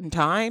certain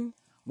time,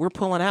 we're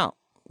pulling out.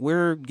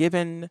 We're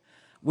going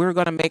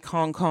to make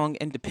Hong Kong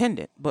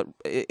independent. But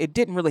it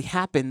didn't really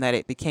happen that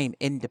it became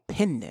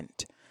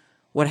independent.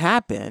 What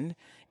happened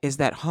is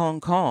that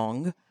Hong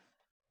Kong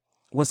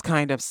was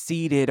kind of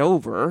ceded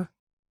over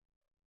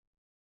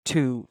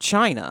to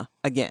China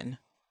again.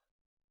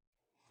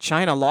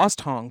 China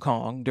lost Hong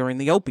Kong during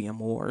the Opium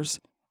Wars.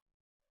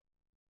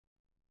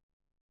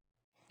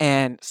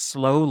 And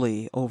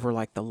slowly over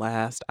like the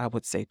last, I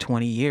would say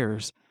 20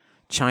 years,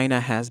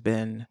 China has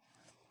been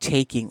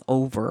taking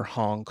over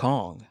Hong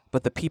Kong.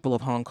 But the people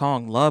of Hong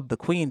Kong loved the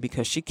Queen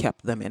because she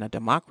kept them in a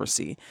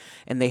democracy.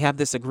 And they have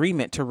this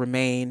agreement to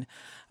remain,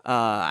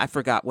 I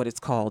forgot what it's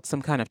called,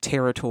 some kind of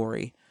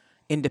territory,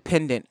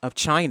 independent of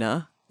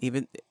China,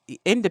 even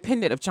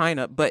independent of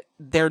China, but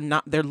they're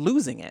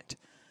losing it.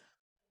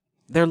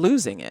 They're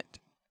losing it.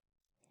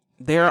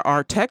 There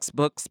are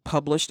textbooks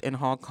published in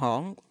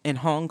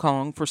Hong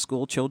Kong for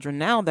school children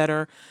now that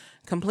are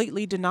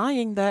completely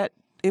denying that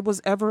it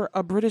was ever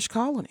a British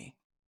colony.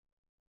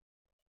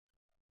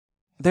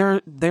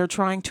 They're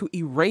trying to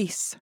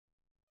erase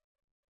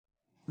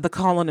the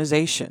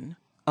colonization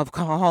of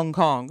Hong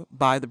Kong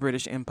by the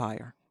British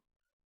Empire.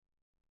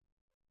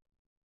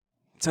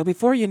 So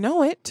before you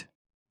know it,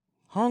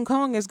 Hong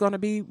Kong is going to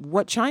be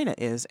what China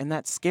is, and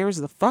that scares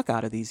the fuck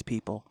out of these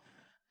people.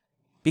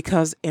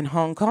 Because in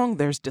Hong Kong,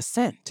 there's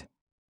dissent.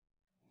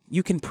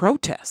 You can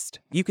protest.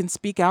 You can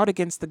speak out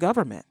against the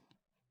government.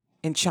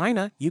 In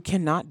China, you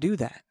cannot do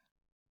that.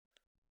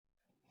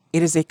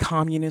 It is a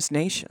communist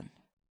nation.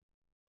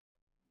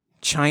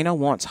 China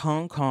wants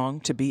Hong Kong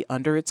to be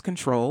under its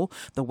control,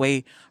 the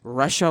way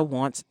Russia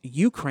wants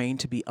Ukraine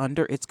to be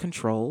under its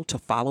control, to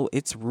follow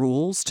its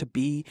rules, to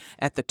be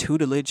at the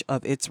tutelage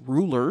of its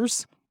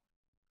rulers.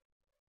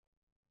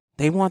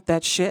 They want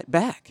that shit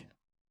back.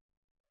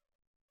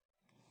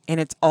 And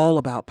it's all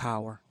about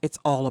power. It's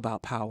all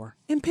about power.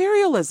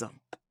 Imperialism.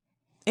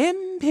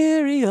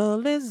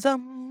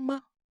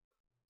 Imperialism.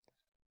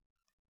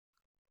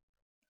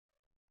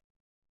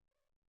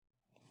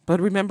 But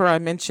remember I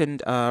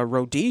mentioned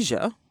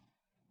Rhodesia.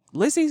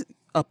 Lizzie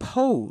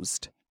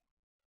opposed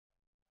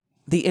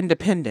the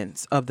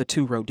independence of the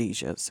two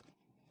Rhodesias.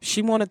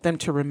 She wanted them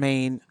to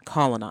remain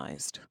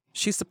colonized.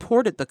 She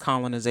supported the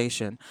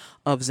colonization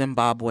of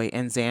Zimbabwe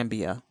and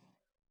Zambia.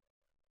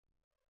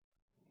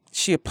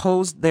 She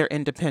opposed their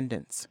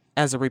independence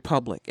as a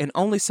republic and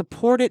only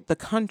supported the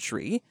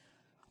country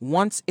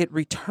once it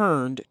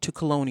returned to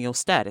colonial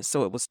status.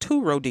 So it was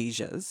two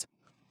Rhodesias.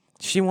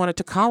 She wanted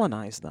to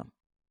colonize them.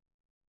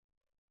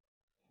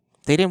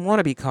 They didn't want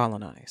to be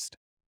colonized,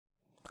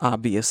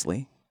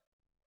 obviously.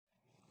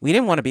 We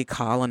didn't want to be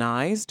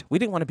colonized. We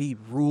didn't want to be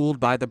ruled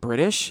by the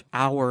British.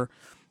 Our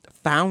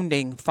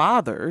founding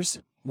fathers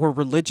were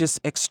religious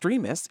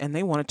extremists and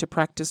they wanted to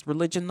practice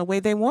religion the way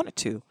they wanted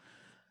to.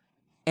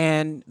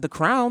 And the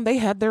crown, they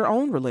had their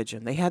own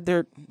religion. They had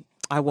their,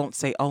 I won't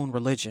say own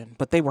religion,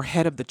 but they were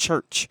head of the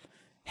church,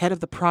 head of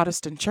the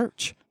Protestant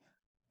church.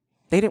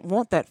 They didn't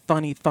want that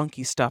funny,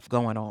 funky stuff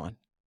going on.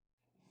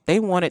 They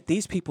wanted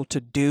these people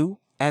to do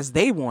as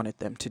they wanted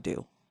them to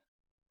do.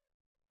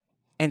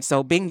 And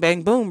so bing,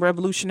 bang, boom,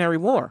 Revolutionary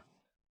War.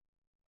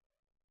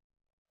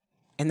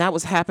 And that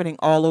was happening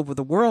all over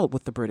the world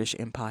with the British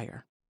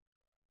Empire.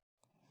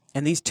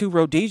 And these two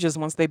Rhodesias,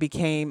 once they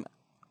became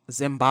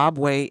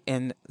Zimbabwe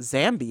and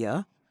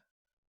Zambia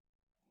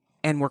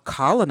and were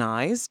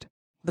colonized,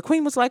 the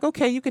queen was like,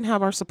 okay, you can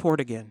have our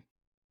support again.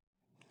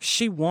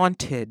 She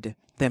wanted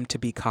them to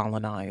be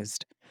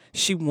colonized.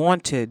 She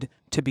wanted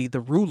to be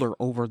the ruler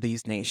over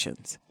these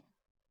nations.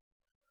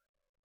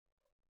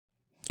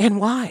 And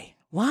why?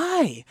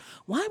 Why?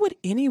 Why would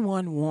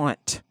anyone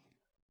want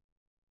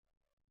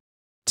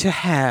to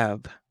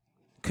have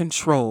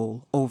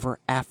control over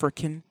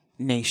African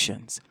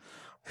nations?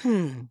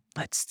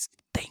 Let's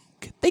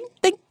think.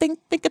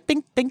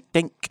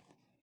 Think.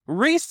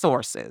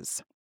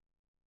 Resources.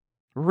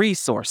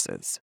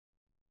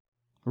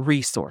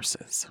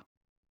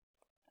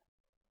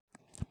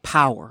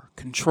 Power,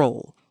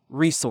 control,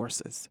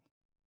 resources.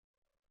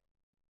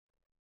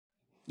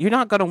 You're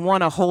not going to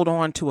want to hold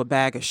on to a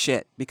bag of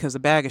shit because a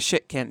bag of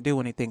shit can't do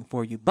anything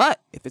for you.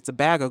 But if it's a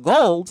bag of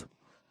gold,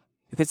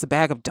 if it's a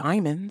bag of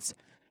diamonds,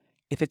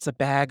 if it's a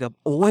bag of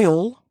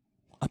oil,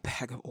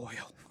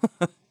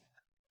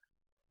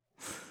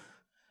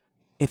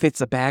 if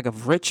it's a bag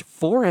of rich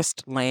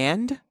forest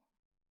land,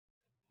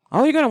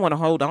 oh, you're going to want to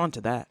hold on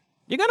to that.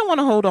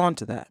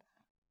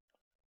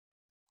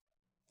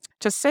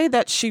 To say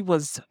that she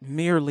was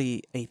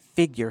merely a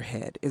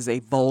figurehead is a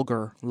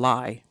vulgar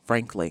lie,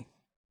 frankly.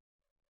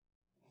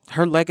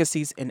 Her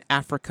legacies in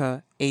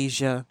Africa,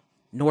 Asia,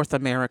 North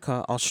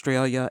America,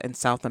 Australia, and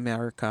South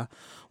America,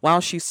 while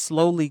she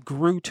slowly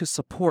grew to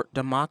support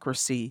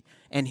democracy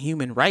and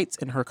human rights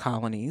in her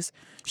colonies,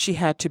 she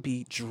had to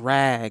be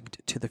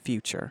dragged to the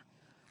future.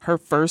 Her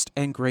first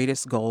and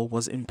greatest goal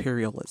was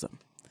imperialism.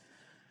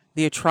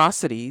 The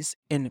atrocities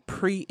in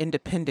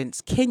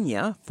pre-independence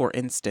Kenya, for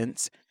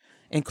instance,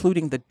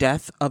 including the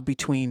death of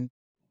between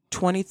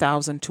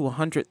 20,000 to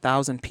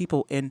 100,000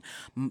 people in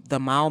the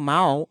Mau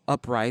Mau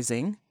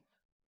uprising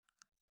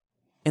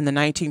in the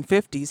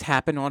 1950s,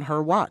 happened on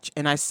her watch.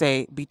 And I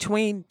say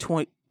between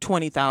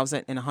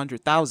 20,000 and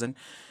 100,000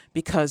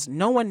 because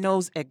no one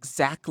knows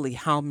exactly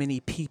how many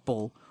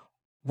people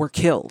were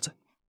killed.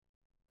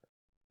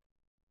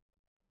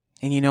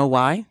 And you know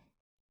why?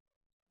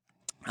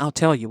 I'll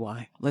tell you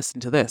why.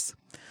 Listen to this.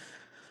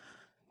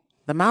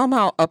 The Mau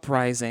Mau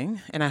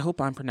uprising, and I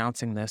hope I'm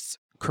pronouncing this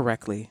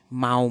correctly,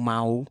 Mau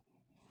Mau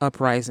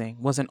uprising,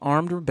 was an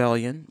armed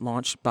rebellion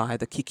launched by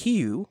the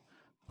Kikuyu,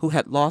 who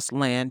had lost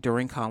land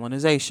during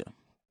colonization.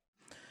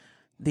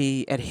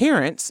 The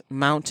adherents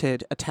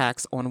mounted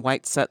attacks on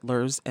white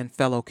settlers and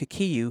fellow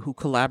Kikuyu who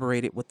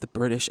collaborated with the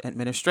British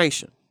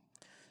administration.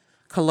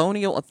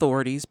 Colonial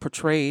authorities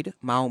portrayed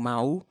Mau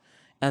Mau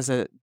as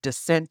a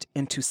descent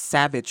into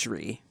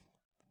savagery,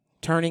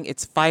 turning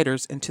its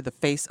fighters into the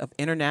face of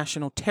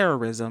international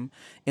terrorism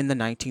in the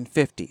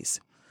 1950s.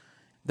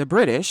 The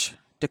British,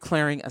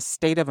 declaring a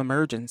state of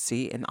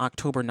emergency in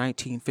October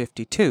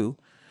 1952,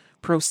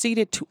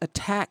 proceeded to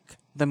attack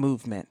the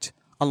movement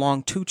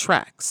along two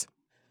tracks.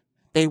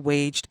 They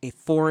waged a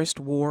forest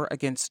war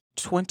against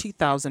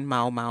 20,000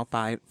 Mau Mau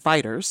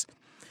fighters,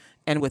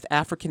 and with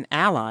African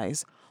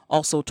allies,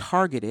 also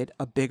targeted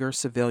a bigger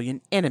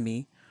civilian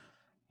enemy,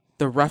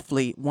 the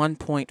roughly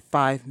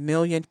 1.5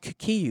 million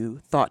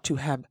Kikuyu thought to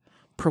have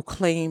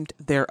proclaimed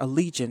their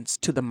allegiance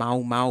to the Mau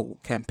Mau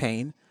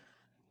campaign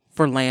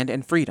for land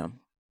and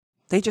freedom.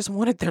 They just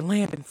wanted their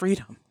land and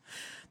freedom.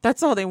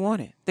 That's all they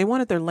wanted. They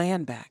wanted their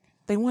land back.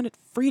 They wanted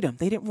freedom.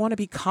 They didn't want to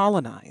be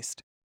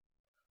colonized.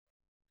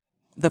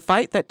 The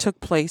fight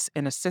took place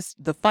in a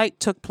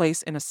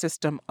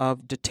system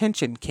of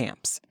detention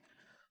camps.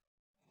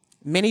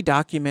 Many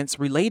documents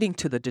relating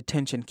to the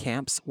detention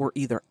camps were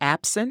either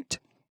absent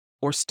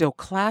or still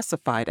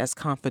classified as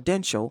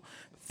confidential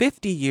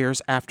 50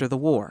 years after the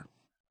war.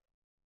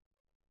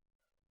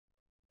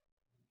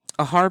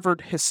 A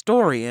Harvard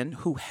historian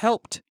who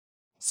helped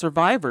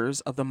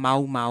survivors of the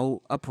Mau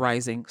Mau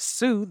uprising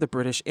sue the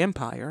British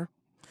Empire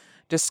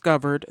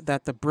discovered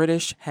that the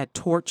British had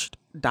torched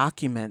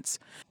documents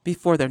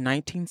before their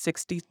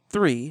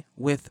 1963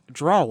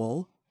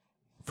 withdrawal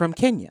from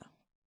Kenya.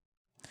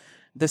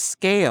 The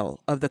scale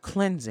of the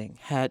cleansing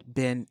had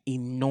been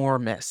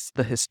enormous,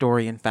 the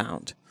historian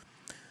found.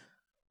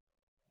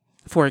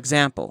 For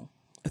example,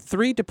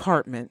 3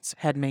 departments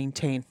had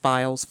maintained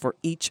files for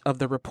each of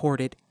the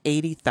reported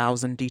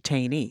 80,000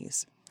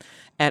 detainees.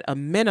 At a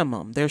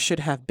minimum, there should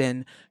have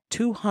been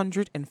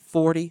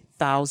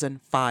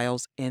 240,000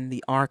 files in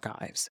the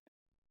archives.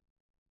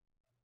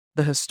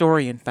 The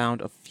historian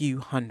found a few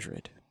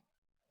hundred.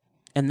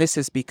 And this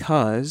is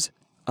because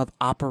of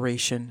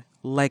Operation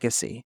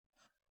Legacy.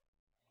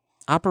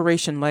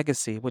 Operation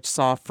Legacy, which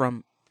saw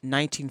from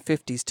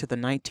 1950s to the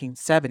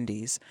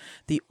 1970s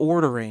the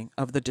ordering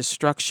of the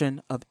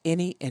destruction of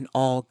any and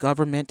all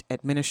government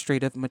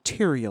administrative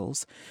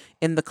materials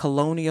in the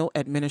colonial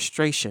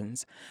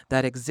administrations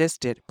that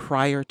existed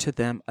prior to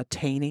them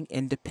attaining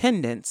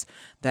independence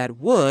that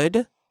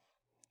would,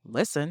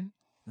 listen,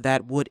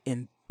 that would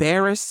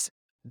embarrass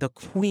the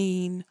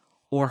Queen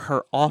or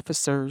her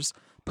officers,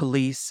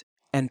 police,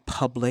 and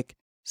public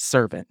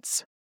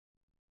servants.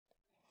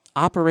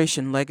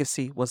 Operation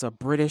Legacy was a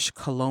British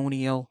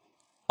colonial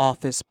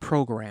office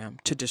program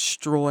to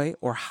destroy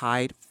or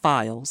hide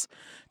files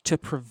to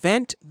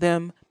prevent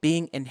them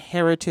being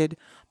inherited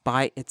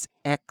by its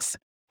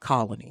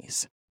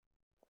ex-colonies.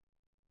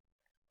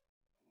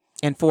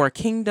 And for a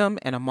kingdom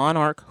and a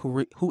monarch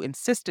who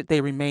insisted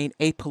they remain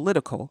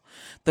apolitical,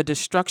 the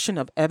destruction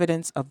of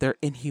evidence of their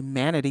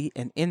inhumanity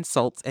and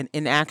insults and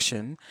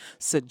inaction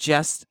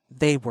suggests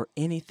they were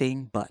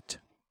anything but.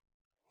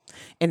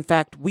 In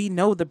fact, we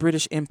know the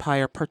British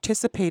Empire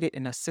participated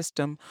in a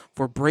system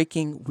for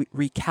breaking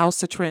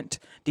recalcitrant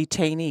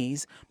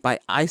detainees by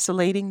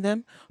isolating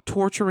them,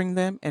 torturing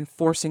them, and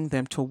forcing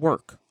them to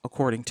work,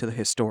 according to the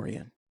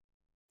historian.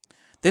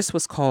 This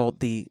was called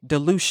the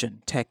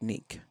dilution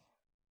technique.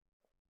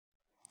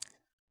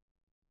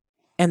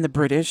 And the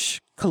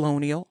British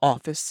Colonial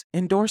Office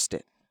endorsed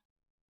it.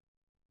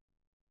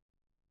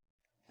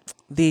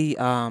 The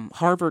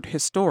Harvard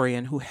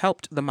historian who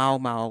helped the Mau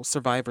Mau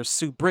survivors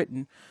sue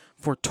Britain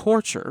for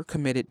torture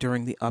committed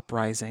during the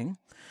uprising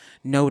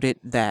noted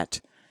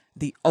that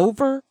the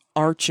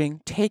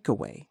overarching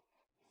takeaway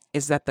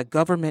is that the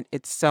government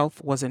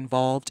itself was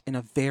involved in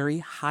a very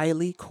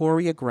highly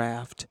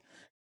choreographed,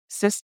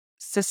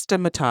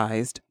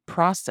 systematized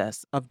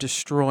process of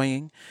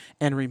destroying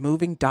and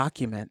removing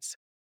documents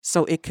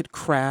so it could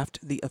craft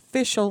the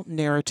official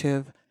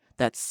narrative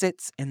that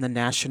sits in the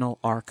National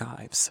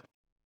Archives.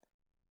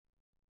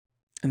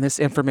 And this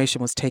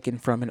information was taken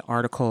from an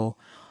article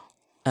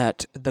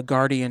at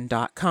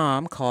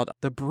theguardian.com called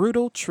The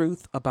Brutal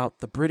Truth About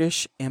the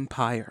British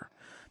Empire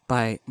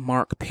by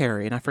Mark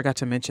Perry. And I forgot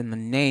to mention the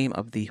name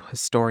of the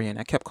historian.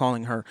 I kept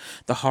calling her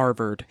the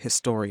Harvard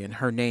historian.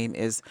 Her name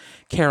is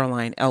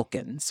Caroline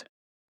Elkins.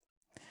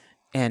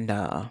 And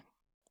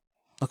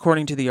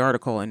according to the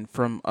article and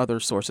from other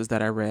sources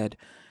that I read,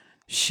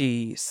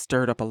 she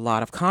stirred up a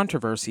lot of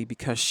controversy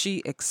because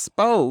she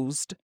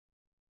exposed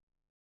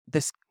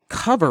this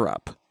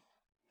cover-up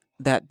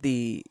that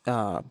the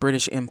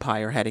British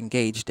Empire had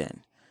engaged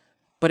in.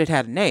 But it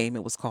had a name.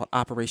 It was called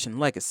Operation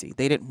Legacy.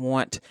 They didn't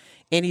want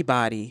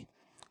anybody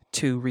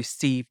to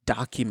receive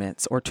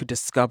documents or to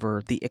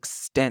discover the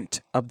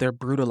extent of their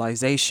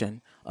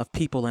brutalization of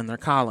people in their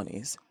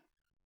colonies.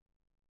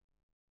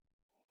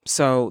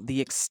 So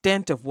the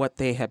extent of what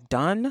they have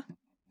done,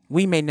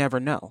 we may never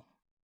know.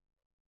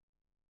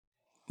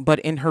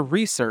 But in her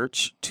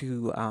research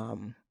to, I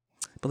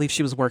believe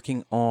she was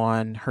working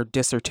on her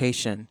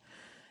dissertation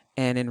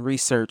and in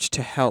research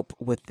to help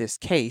with this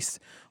case,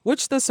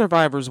 which the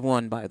survivors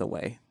won, by the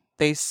way.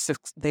 They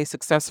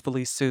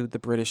successfully sued the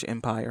British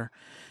Empire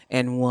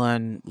and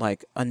won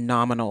like a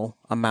nominal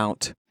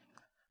amount.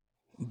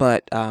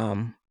 But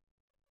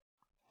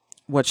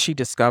what she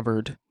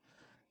discovered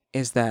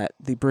is that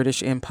the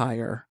British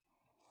Empire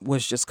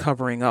was just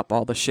covering up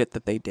all the shit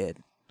that they did.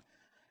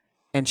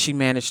 And she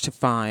managed to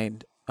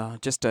find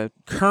just a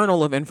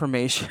kernel of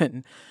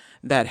information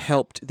that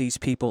helped these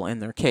people in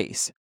their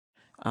case.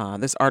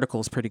 This article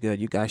is pretty good.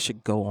 You guys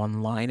should go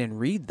online and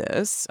read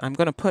this. I'm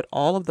going to put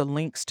all of the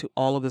links to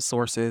all of the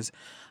sources.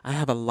 I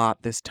have a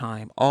lot this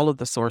time. All of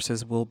the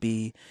sources will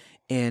be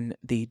in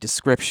the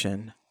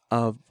description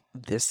of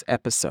this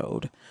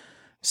episode.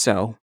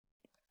 So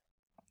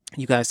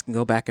you guys can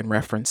go back and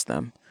reference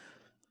them.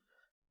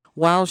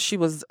 While she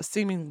was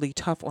seemingly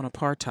tough on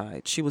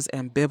apartheid, she was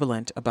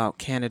ambivalent about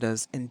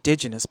Canada's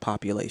Indigenous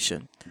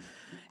population.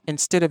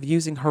 Instead of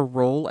using her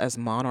role as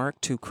monarch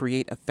to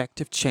create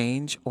effective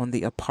change on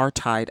the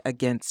apartheid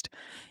against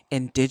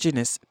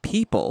Indigenous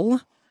people,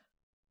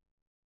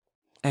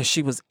 as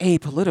she was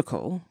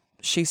apolitical,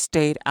 she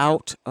stayed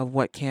out of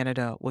what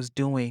Canada was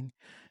doing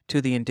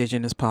to the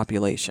Indigenous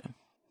population.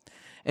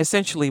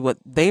 Essentially, what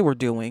they were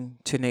doing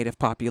to Native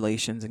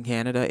populations in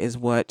Canada is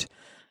what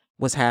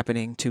was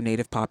happening to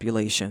Native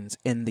populations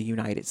in the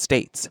United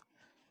States,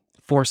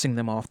 forcing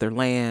them off their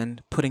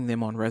land, putting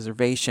them on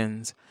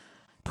reservations,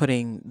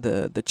 putting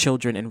the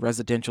children in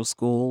residential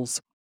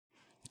schools,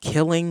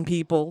 killing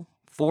people,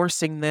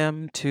 forcing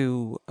them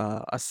to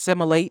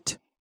assimilate,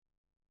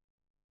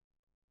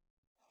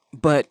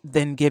 but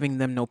then giving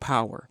them no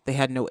power. They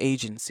had no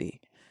agency.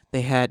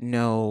 They had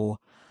no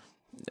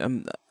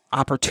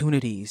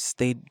opportunities.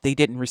 They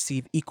didn't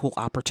receive equal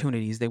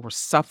opportunities. They were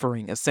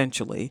suffering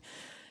essentially.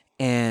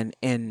 And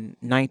in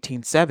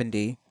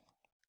 1970,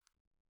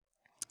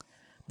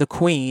 the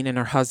queen and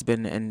her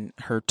husband and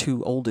her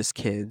two oldest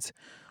kids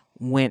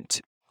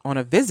went on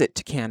a visit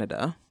to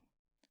Canada,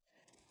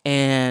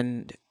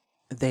 and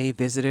they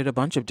visited a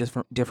bunch of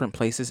different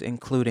places,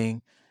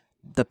 including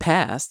the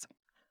past.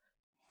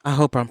 I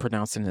hope I'm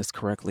pronouncing this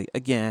correctly.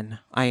 Again,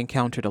 I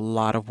encountered a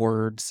lot of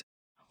words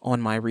on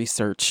my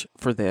research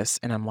for this,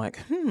 and I'm like,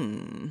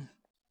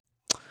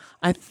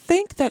 I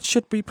think that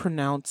should be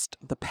pronounced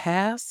the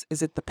pass.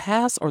 Is it the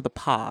pass or the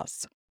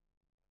pause?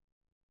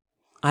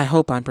 I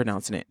hope I'm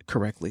pronouncing it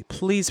correctly.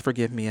 Please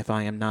forgive me if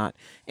I am not.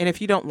 And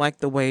if you don't like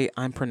the way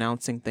I'm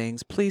pronouncing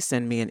things, please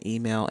send me an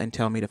email and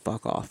tell me to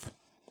fuck off.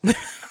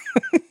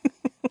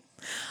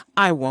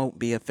 I won't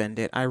be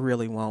offended. I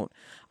really won't.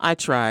 I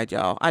tried,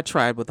 y'all. I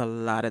tried with a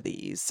lot of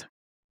these.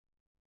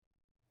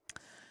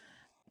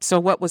 So,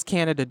 what was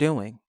Canada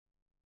doing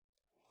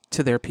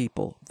to their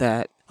people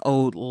that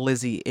old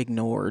Lizzie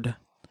ignored?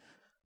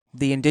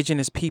 The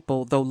indigenous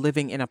people, though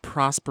living in a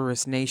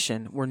prosperous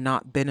nation, were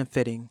not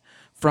benefiting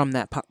from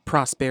that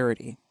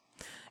prosperity.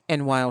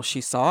 And while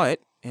she saw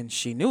it and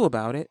she knew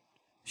about it,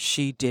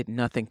 she did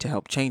nothing to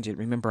help change it.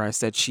 Remember, I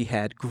said she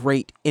had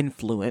great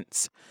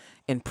influence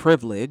and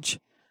privilege,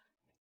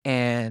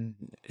 and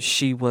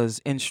she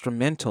was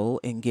instrumental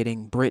in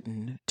getting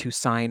Britain to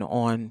sign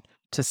on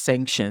to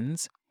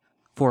sanctions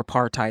for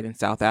apartheid in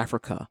South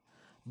Africa.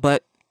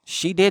 But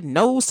she did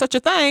no such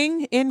a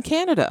thing in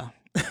Canada.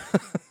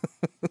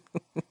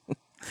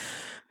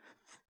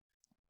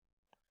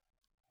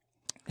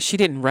 She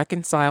didn't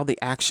reconcile the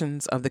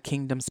actions of the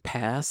kingdom's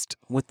past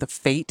with the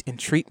fate and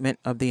treatment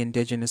of the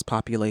indigenous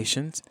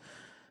populations.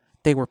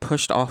 They were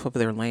pushed off of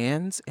their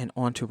lands and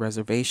onto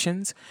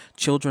reservations.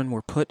 Children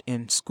were put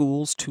in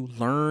schools to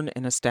learn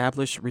and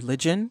establish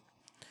religion.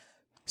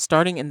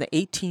 Starting in the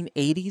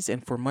 1880s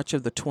and for much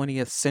of the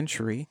 20th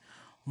century,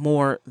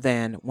 more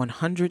than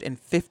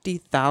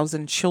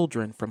 150,000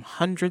 children from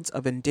hundreds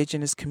of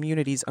indigenous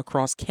communities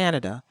across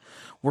Canada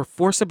were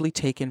forcibly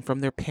taken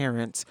from their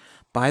parents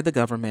by the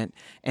government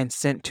and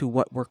sent to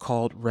what were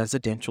called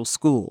residential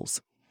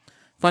schools.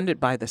 Funded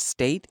by the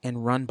state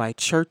and run by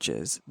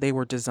churches, they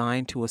were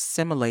designed to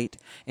assimilate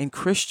and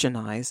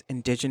Christianize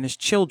indigenous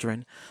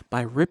children by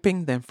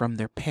ripping them from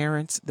their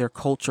parents, their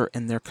culture,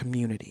 and their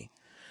community.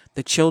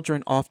 The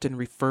children, often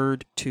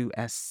referred to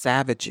as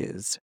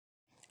savages,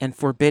 and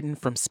forbidden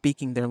from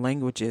speaking their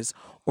languages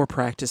or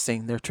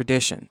practicing their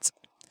traditions.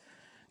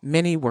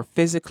 Many were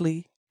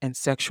physically and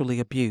sexually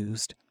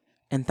abused,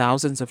 and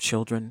thousands of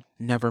children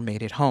never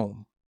made it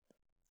home.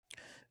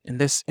 And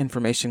this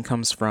information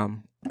comes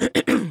from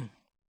an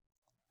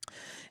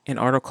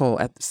article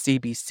at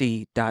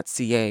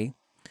cbc.ca.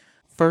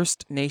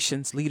 First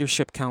Nations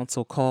Leadership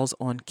Council calls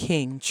on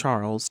King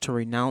Charles to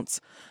renounce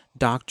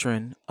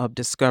doctrine of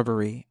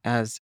discovery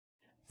as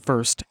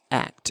first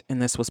act,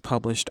 and this was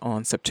published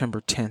on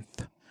September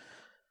 10th.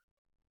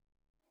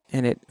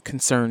 And it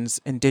concerns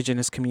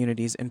indigenous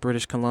communities in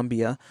British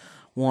Columbia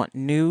want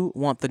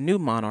the new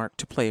monarch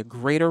to play a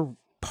greater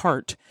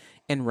part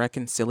in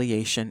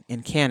reconciliation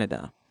in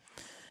Canada.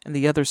 And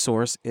the other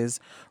source is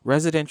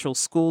residential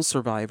school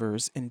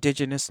survivors,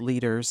 indigenous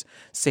leaders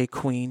say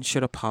Queen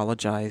should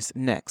apologize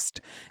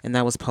next. And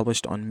that was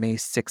published on May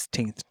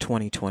 16th,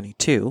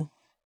 2022.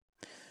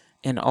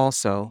 And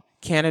also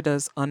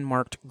Canada's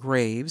Unmarked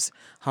Graves,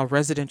 how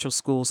residential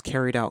schools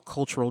carried out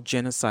cultural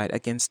genocide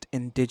against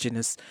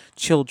indigenous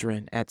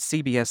children at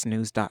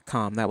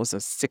cbsnews.com. That was a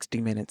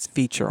 60 Minutes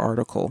feature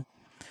article.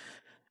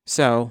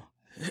 So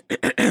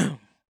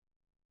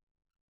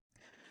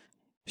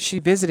she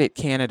visited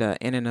Canada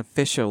in an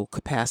official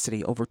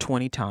capacity over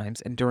 20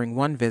 times, and during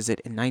one visit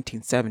in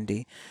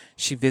 1970,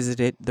 she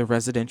visited the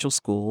residential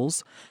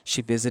schools,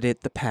 she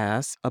visited the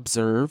pass,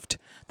 observed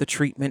the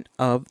treatment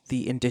of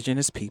the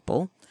indigenous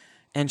people,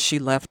 and she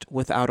left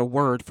without a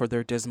word for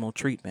their dismal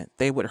treatment.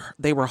 They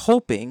were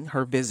hoping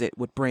her visit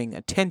would bring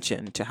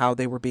attention to how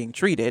they were being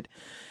treated,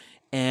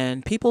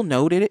 and people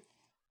noted it.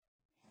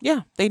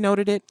 Yeah, they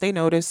noted it. They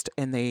noticed,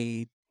 and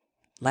they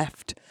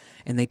left,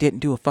 and they didn't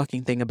do a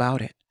fucking thing about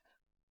it.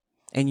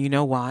 And you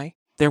know why?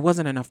 There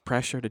wasn't enough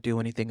pressure to do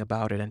anything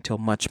about it until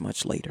much,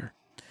 much later.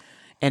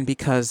 And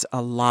because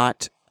a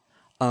lot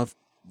of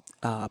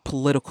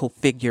political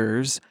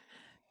figures,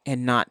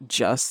 and not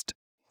just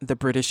the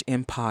British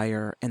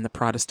Empire and the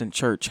Protestant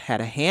Church,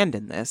 had a hand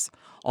in this,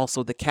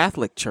 also the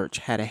Catholic Church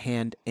had a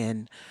hand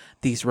in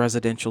these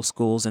residential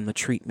schools and the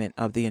treatment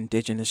of the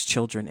indigenous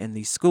children in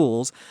these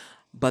schools.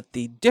 But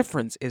the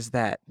difference is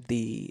that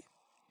the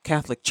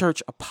Catholic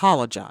Church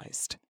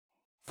apologized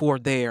for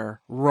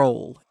their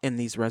role in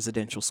these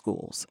residential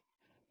schools.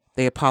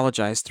 They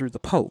apologized through the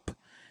Pope.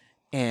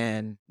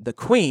 And the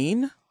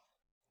Queen,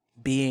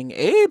 being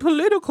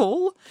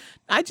apolitical,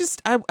 I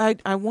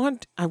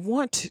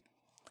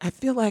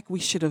feel like we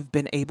should have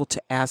been able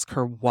to ask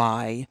her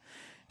why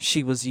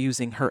she was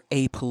using her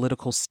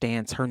apolitical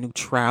stance, her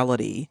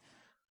neutrality,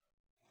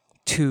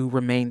 to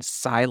remain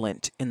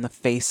silent in the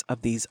face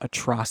of these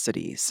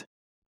atrocities.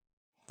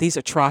 These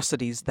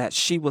atrocities that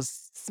she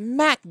was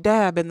smack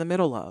dab in the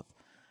middle of.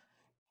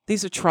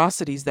 These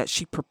atrocities that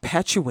she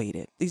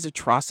perpetuated. These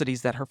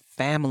atrocities that her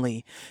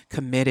family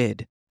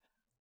committed,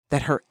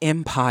 that her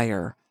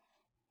empire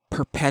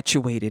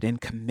perpetuated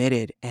and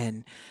committed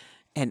and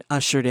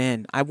ushered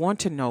in. I want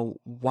to know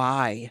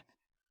why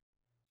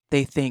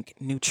they think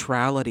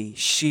neutrality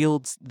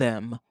shields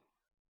them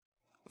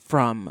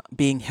from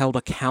being held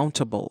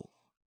accountable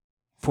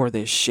for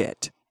this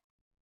shit.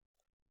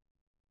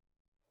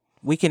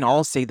 We can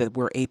all say that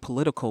we're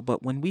apolitical,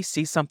 but when we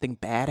see something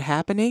bad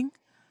happening,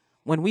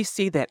 when we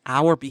see that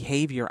our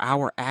behavior,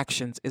 our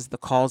actions is the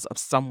cause of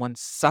someone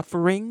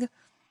suffering,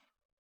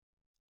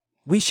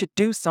 we should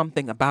do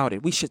something about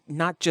it. We should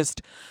not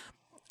just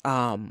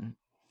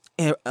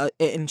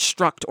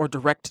instruct or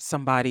direct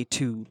somebody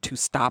to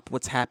stop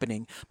what's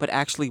happening, but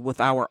actually with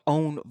our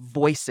own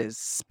voices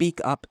speak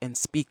up and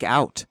speak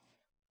out.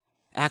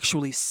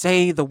 Actually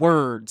say the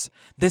words,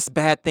 this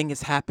bad thing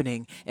is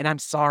happening and I'm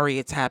sorry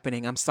it's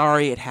happening. I'm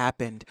sorry it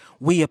happened.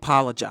 We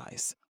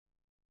apologize.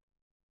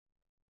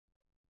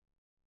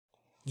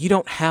 You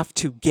don't have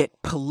to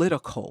get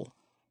political.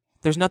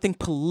 There's nothing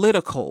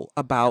political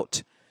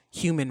about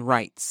human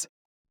rights.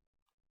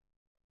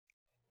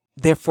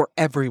 They're for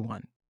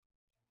everyone.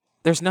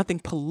 There's nothing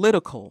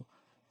political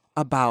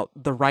about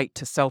the right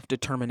to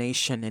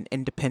self-determination and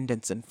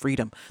independence and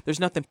freedom. There's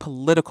nothing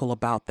political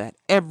about that.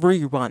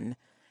 Everyone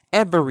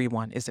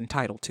is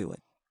entitled to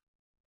it.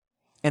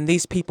 And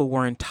these people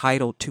were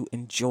entitled to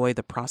enjoy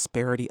the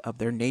prosperity of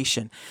their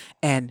nation,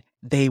 and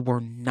they were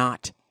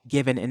not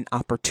given an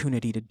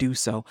opportunity to do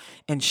so.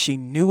 And she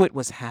knew it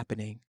was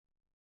happening,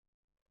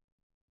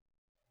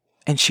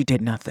 and she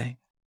did nothing.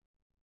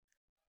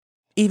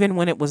 Even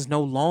when it was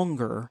no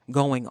longer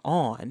going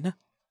on,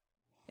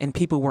 and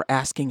people were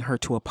asking her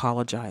to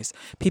apologize,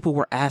 people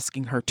were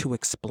asking her to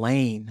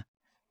explain,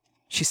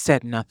 she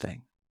said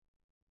nothing.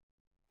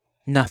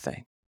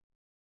 Nothing.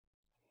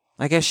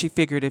 I guess she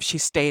figured if she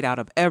stayed out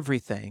of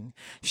everything,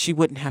 she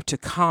wouldn't have to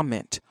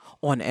comment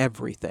on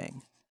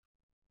everything.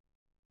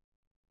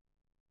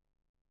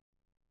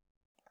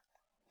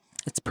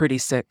 It's pretty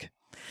sick.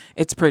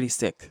 It's pretty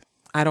sick.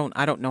 I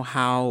don't know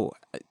how.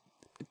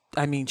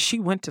 I mean, she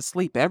went to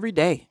sleep every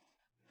day.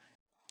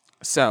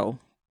 So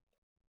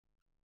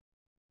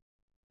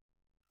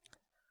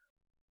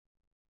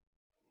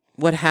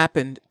what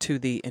happened to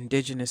the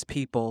indigenous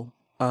people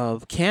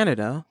of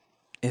Canada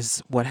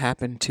is what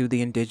happened to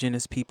the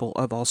indigenous people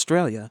of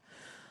Australia.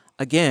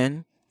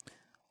 Again,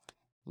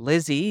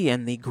 Lizzie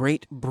and the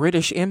Great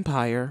British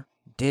Empire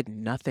did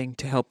nothing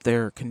to help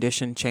their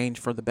condition change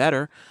for the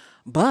better,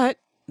 but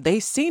they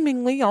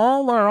seemingly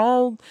all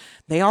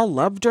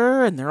loved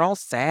her and they're all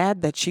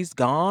sad that she's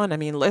gone. I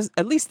mean,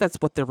 at least that's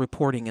what they're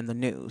reporting in the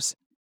news.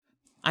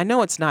 I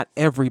know it's not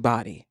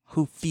everybody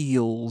who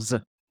feels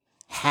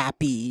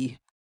happy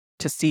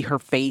to see her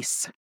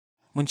face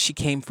when she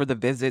came for the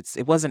visits.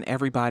 It wasn't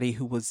everybody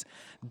who was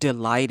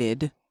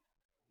delighted,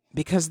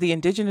 because the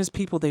indigenous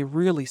people, they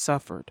really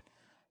suffered.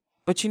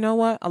 But you know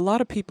what? A lot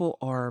of people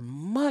are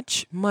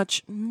much,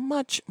 much,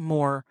 much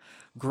more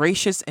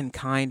gracious and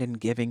kind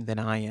and giving than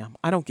I am.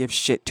 I don't give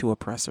shit to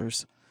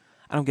oppressors.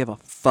 I don't give a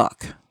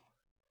fuck.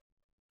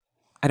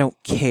 I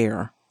don't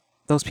care.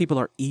 Those people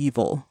are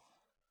evil.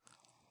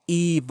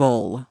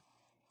 Evil.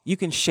 You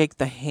can shake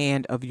the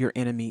hand of your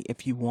enemy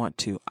if you want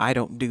to. I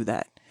don't do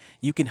that.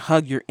 You can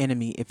hug your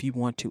enemy if you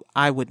want to.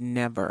 I would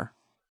never.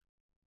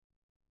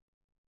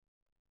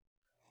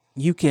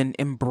 You can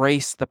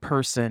embrace the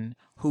person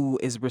who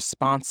is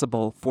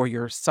responsible for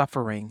your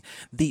suffering,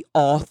 the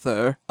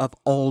author of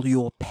all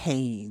your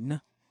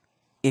pain,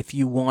 if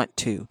you want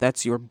to.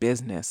 That's your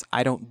business.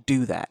 I don't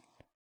do that.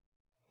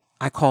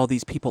 I call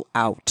these people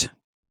out.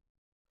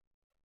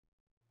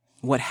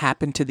 What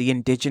happened to the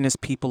indigenous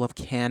people of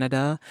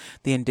Canada,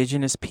 the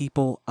indigenous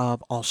people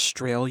of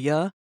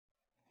Australia,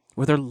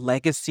 where their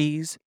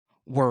legacies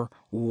were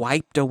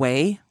wiped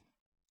away,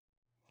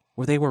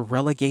 where they were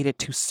relegated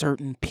to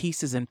certain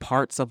pieces and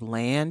parts of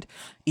land,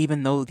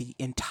 even though the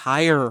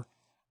entire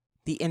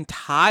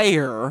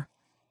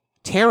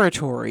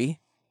territory,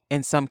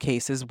 in some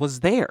cases,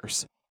 was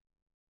theirs.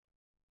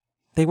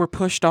 They were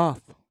pushed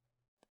off.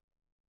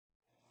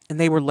 And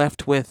they were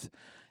left with,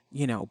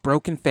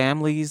 broken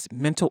families,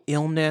 mental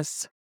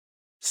illness,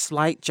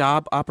 slight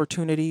job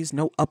opportunities,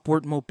 no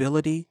upward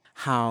mobility.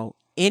 How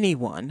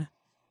anyone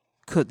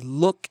could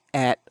look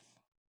at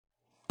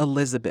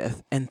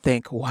Elizabeth and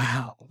think,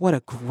 wow, what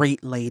a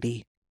great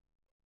lady.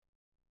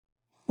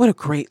 What a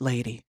great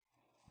lady.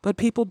 But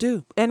people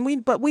do.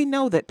 But we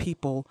know that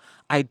people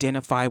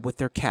identify with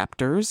their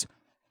captors.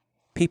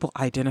 People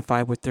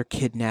identify with their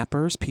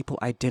kidnappers. People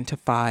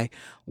identify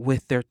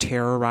with their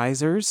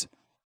terrorizers.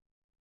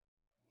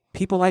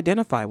 People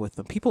identify with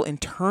them. People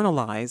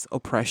internalize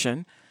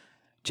oppression,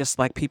 just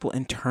like people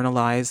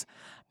internalize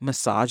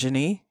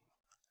misogyny.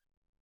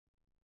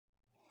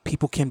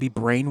 People can be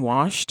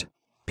brainwashed.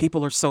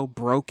 People are so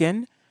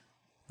broken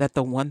that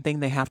the one thing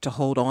they have to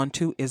hold on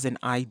to is an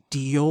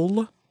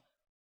ideal.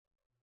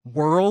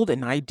 world,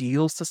 an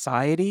ideal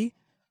society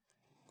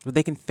where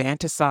they can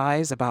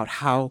fantasize about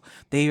how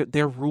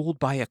they're ruled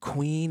by a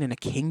queen in a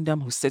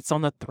kingdom who sits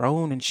on the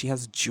throne and she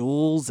has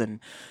jewels and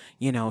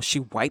she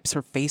wipes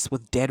her face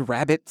with dead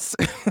rabbits.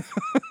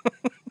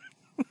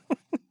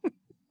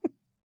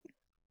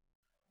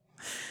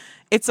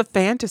 It's a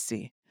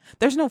fantasy.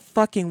 There's no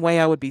fucking way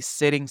I would be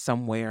sitting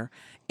somewhere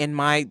in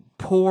my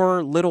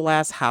poor little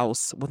ass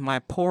house with my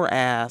poor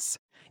ass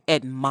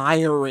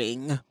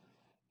admiring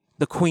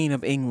the Queen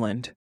of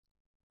England,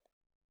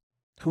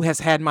 who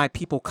has had my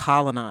people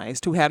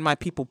colonized, who had my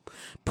people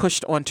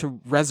pushed onto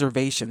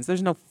reservations.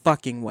 There's no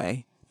fucking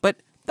way. But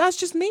that's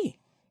just me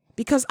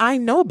because I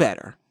know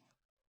better.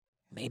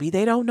 Maybe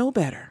they don't know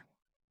better.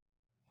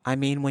 I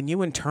mean, when you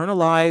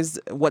internalize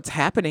what's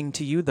happening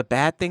to you, the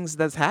bad things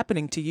that's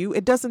happening to you,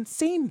 it doesn't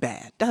seem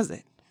bad, does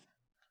it?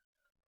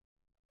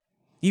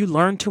 You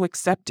learn to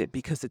accept it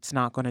because it's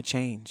not going to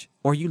change.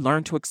 Or you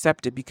learn to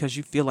accept it because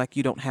you feel like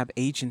you don't have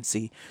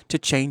agency to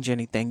change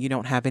anything. You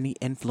don't have any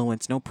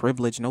influence, no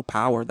privilege, no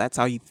power. That's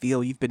how you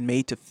feel. You've been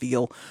made to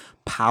feel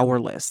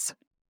powerless.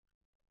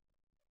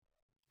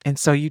 And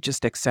so you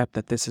just accept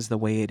that this is the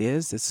way it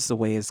is. This is the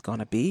way it's going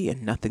to be,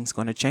 and nothing's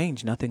going to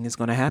change. Nothing is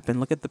going to happen.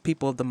 Look at the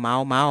people of the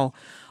Mau Mau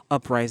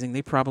uprising.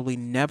 They probably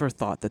never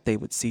thought that they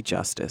would see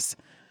justice.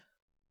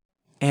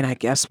 And I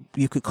guess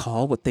you could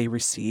call what they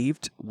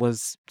received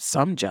was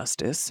some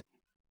justice.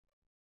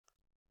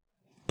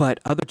 But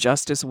other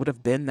justice would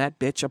have been that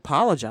bitch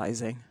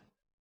apologizing.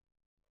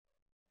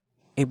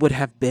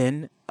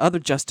 Other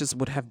justice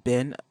would have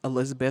been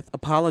Elizabeth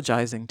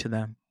apologizing to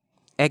them,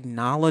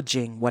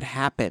 acknowledging what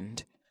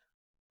happened.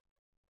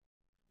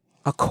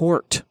 A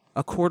court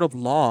of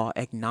law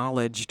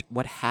acknowledged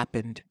what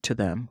happened to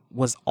them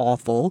was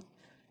awful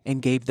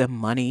and gave them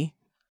money.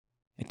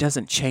 It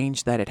doesn't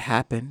change that it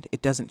happened.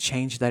 It doesn't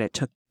change that it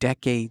took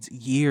decades,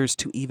 years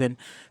to even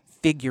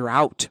figure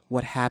out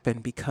what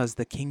happened because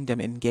the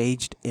kingdom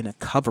engaged in a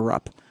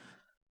cover-up,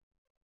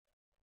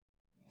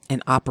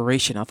 an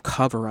operation of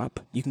cover-up.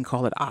 You can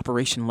call it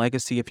Operation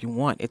Legacy if you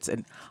want. It's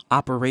an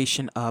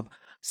operation of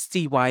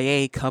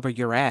CYA, cover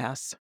your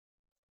ass.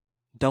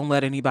 Don't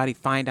let anybody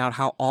find out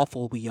how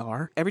awful we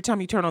are. Every time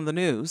you turn on the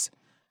news,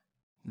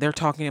 they're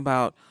talking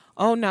about,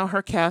 oh, now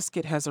her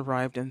casket has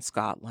arrived in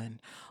Scotland.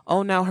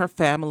 Oh, now her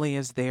family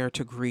is there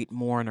to greet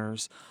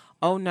mourners.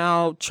 Oh,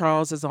 now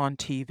Charles is on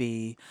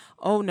TV.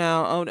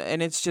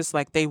 And it's just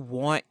like they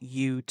want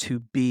you to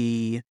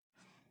be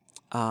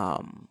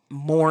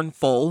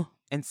mournful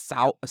and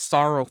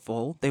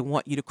sorrowful. They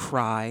want you to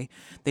cry.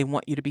 They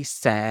want you to be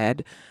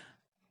sad.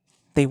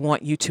 They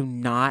want you to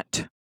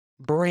not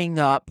bring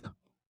up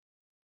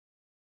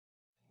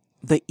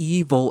the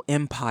evil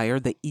empire,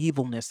 the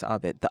evilness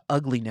of it, the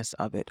ugliness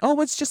of it.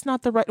 Oh, it's just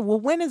not the right. Well,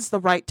 when is the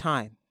right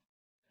time?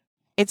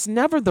 It's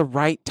never the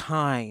right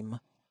time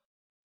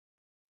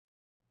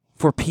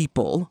for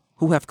people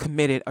who have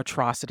committed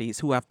atrocities,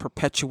 who have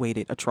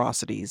perpetuated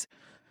atrocities,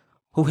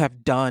 who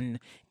have done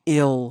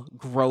ill,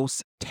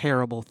 gross,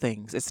 terrible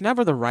things. It's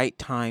never the right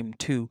time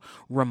to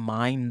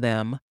remind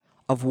them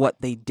of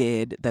what they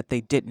did that they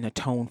didn't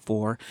atone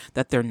for,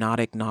 that they're not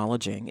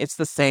acknowledging. It's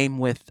the same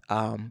with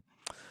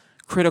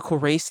critical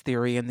race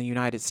theory in the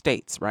United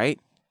States, right?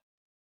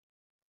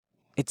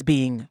 It's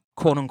being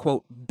quote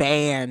unquote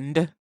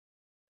banned.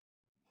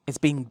 It's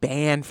being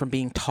banned from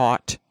being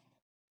taught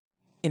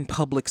in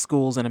public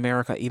schools in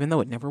America, even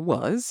though it never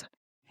was.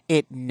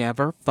 It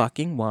never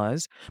fucking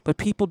was. But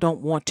people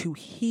don't want to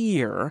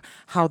hear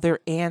how their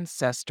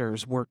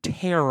ancestors were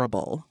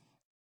terrible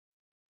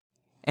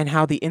and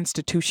how the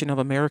institution of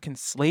American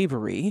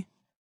slavery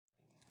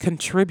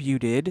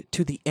contributed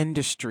to the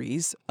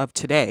industries of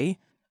today,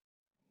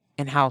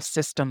 and how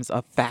systems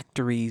of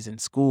factories and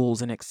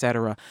schools and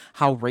etc.,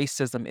 how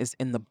racism is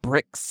in the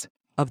bricks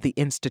of the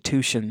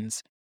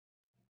institutions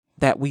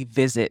that we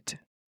visit,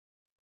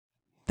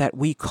 that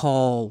we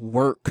call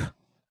work.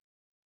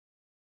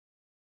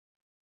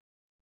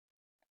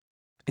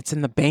 It's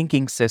in the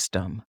banking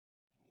system.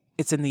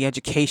 It's in the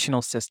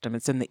educational system.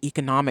 It's in the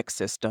economic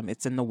system.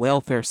 It's in the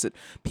welfare system.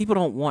 People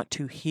don't want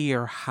to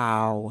hear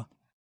how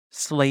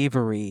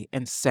slavery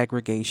and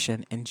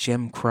segregation and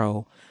Jim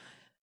Crow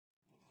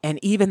and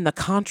even the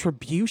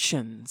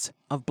contributions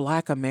of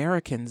Black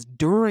Americans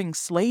during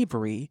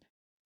slavery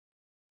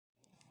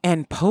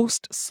and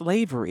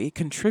post-slavery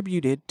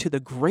contributed to the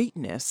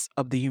greatness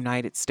of the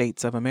United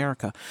States of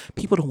America.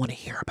 People don't want to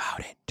hear about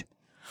it.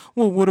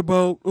 Well, what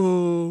about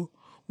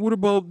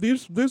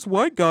this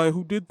white guy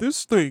who did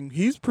this thing?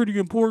 He's pretty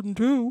important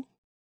too.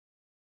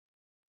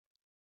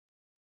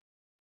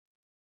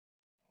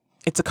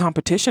 It's a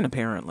competition,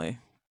 apparently.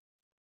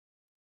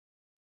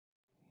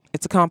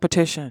 It's a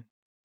competition.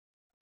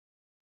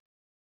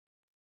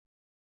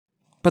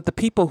 But the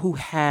people who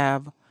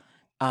have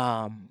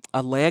a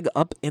leg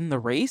up in the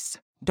race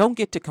don't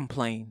get to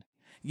complain.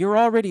 You're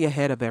already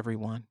ahead of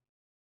everyone.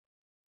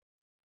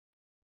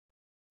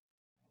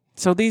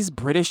 So these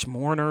British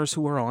mourners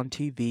who are on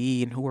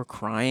TV and who are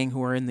crying,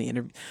 who are in the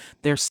interview,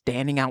 they're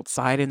standing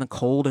outside in the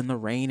cold and the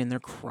rain and they're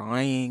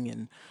crying.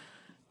 And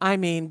I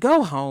mean,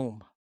 go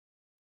home.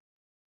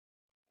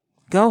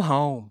 Go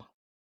home.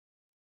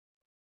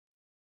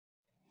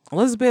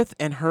 Elizabeth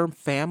and her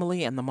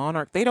family and the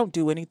monarch, they don't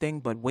do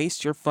anything but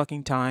waste your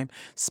fucking time,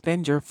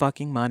 spend your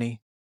fucking money.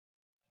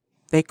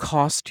 They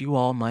cost you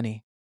all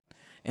money.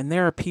 And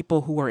there are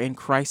people who are in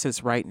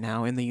crisis right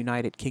now in the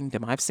United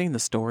Kingdom. I've seen the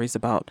stories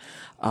about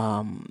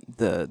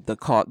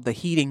the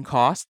heating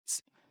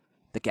costs,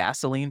 the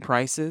gasoline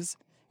prices,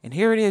 and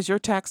here it is, your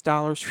tax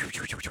dollars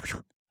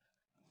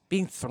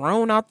being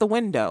thrown out the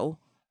window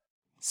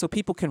so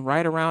people can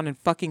ride around in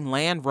fucking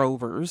Land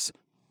Rovers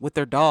with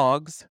their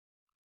dogs,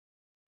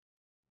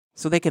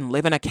 so they can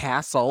live in a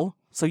castle,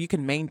 so you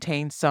can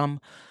maintain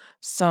some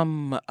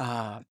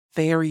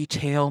fairy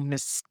tale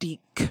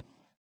mystique.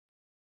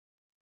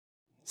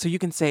 So you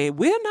can say,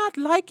 we're not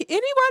like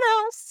anyone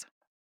else.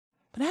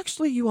 But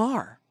actually, you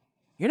are.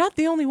 You're not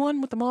the only one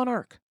with the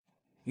monarch.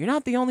 You're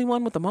not the only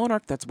one with the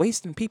monarch that's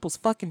wasting people's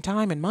fucking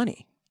time and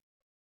money.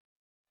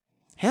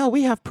 Hell,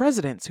 we have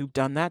presidents who've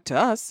done that to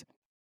us.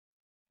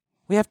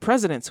 We have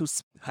presidents who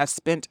have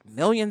spent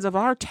millions of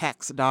our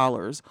tax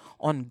dollars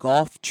on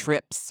golf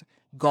trips,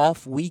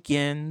 golf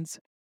weekends,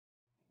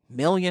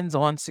 millions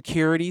on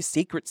security,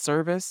 Secret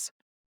Service,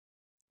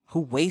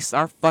 who waste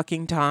our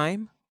fucking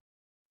time.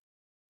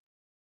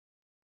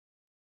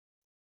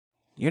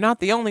 You're not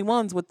the only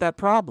ones with that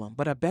problem,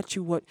 but I bet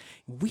you what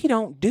we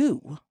don't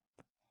do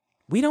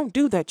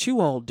that you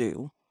all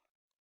do.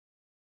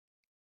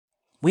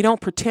 We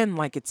don't pretend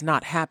like it's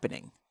not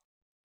happening.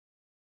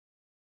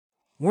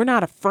 We're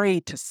not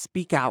afraid to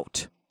speak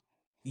out.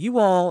 You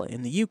all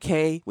in the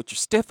UK with your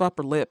stiff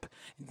upper lip,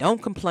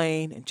 don't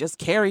complain and just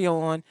carry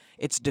on.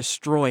 It's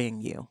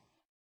destroying you.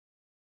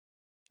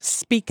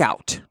 Speak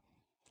out.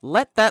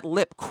 Let that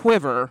lip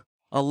quiver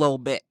a little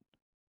bit.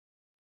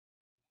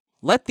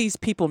 Let these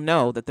people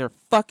know that they're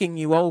fucking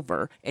you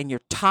over and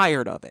you're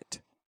tired of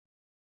it.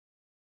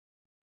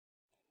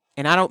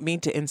 And I don't mean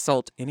to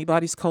insult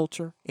anybody's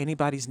culture,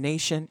 anybody's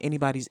nation,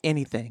 anybody's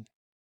anything.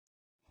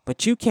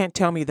 But you can't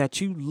tell me that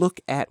you look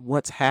at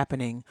what's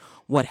happening,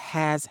 what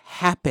has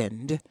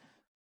happened,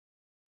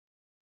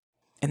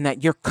 and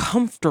that you're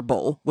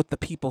comfortable with the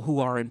people who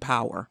are in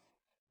power,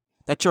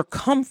 that you're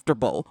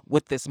comfortable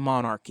with this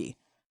monarchy,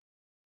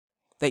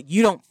 that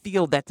you don't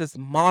feel that this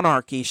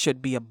monarchy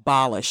should be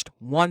abolished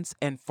once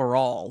and for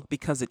all,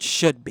 because it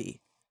should be.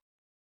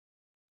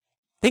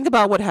 Think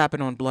about what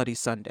happened on Bloody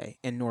Sunday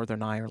in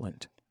Northern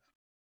Ireland.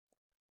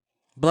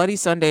 Bloody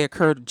Sunday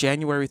occurred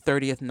January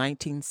 30th,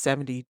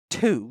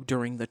 1972,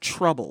 during the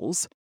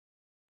Troubles.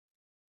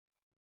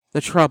 The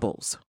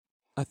Troubles,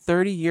 a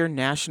 30-year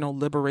national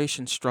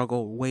liberation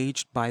struggle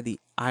waged by the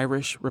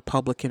Irish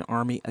Republican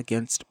Army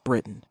against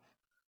Britain.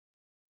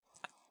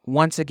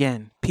 Once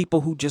again,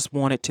 people who just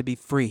wanted to be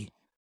free.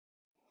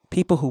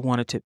 People who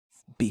wanted to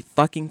be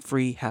fucking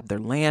free, have their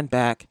land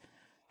back,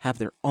 have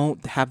their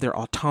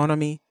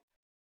autonomy.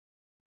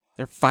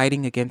 They're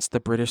fighting against the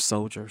British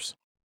soldiers.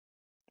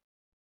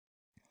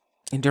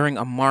 And during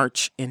a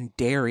march in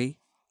Derry,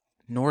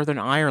 Northern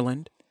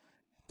Ireland,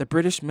 the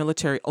British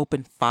military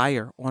opened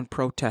fire on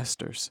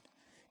protesters,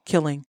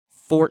 killing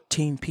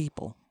 14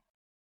 people.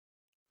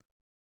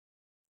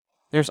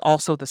 There's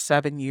also the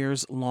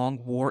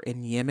 7-year-long war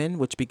in Yemen,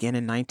 which began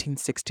in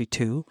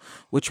 1962,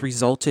 which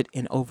resulted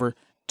in over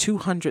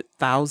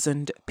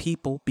 200,000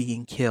 people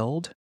being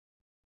killed.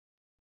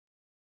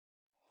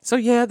 So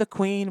yeah, the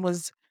Queen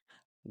was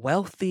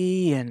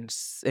wealthy and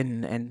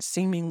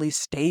seemingly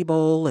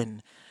stable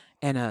and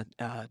a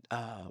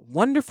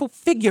wonderful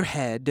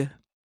figurehead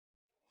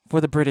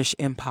for the British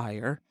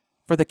Empire,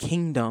 for the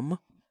kingdom.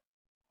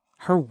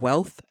 Her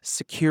wealth,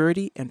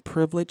 security, and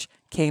privilege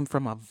came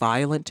from a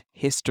violent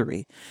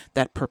history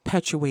that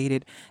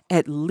perpetuated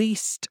at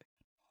least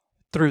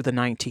through the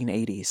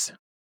 1980s.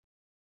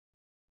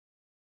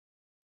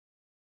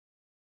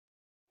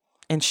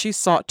 And she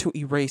sought to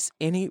erase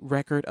any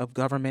record of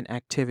government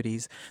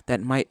activities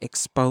that might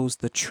expose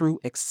the true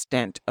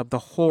extent of the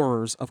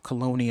horrors of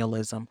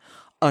colonialism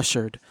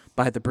ushered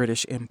by the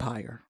British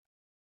Empire.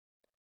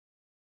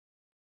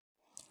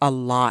 A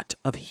lot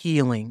of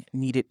healing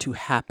needed to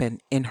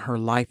happen in her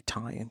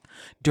lifetime,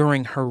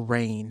 during her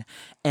reign,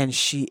 and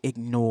she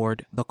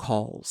ignored the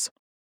calls.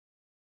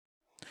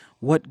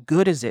 What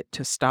good is it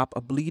to stop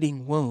a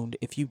bleeding wound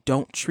if you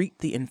don't treat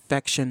the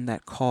infection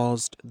that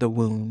caused the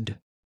wound?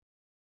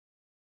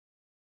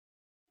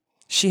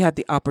 She had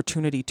the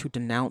opportunity to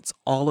denounce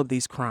all of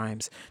these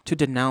crimes, to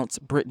denounce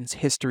Britain's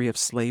history of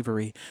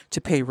slavery,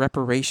 to pay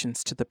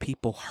reparations to the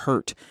people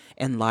hurt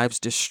and lives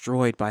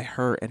destroyed by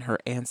her and her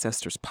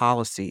ancestors'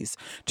 policies,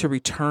 to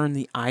return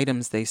the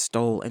items they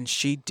stole, and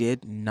she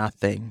did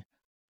nothing.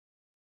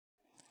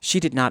 She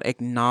did not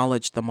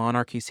acknowledge the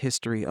monarchy's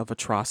history of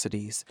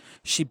atrocities.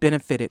 She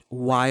benefited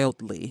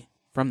wildly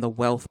from the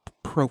wealth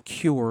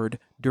procured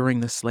during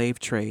the slave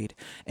trade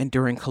and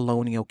during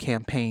colonial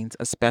campaigns,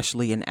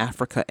 especially in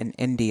Africa and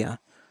India.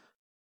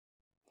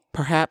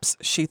 Perhaps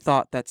she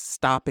thought that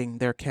stopping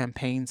their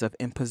campaigns of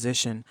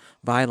imposition,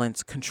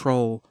 violence,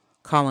 control,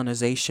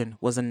 colonization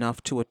was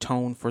enough to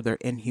atone for their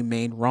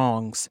inhumane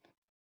wrongs.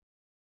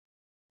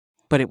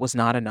 But it was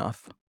not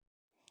enough.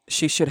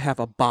 She should have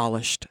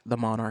abolished the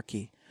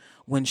monarchy.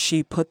 When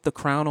she put the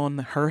crown on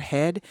her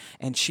head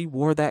and she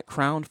wore that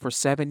crown for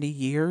 70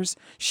 years,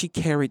 she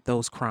carried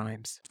those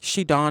crimes.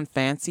 She donned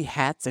fancy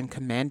hats and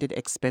commanded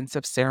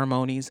expensive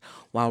ceremonies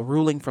while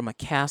ruling from a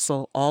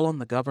castle, all on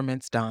the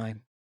government's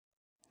dime.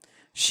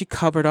 She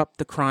covered up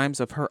the crimes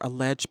of her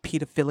alleged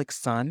pedophilic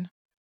son.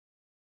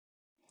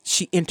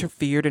 She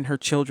interfered in her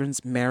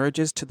children's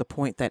marriages to the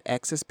point that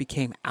exes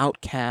became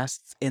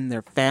outcasts in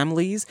their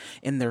families,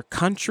 in their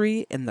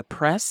country, in the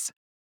press.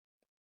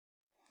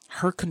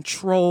 Her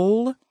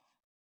control,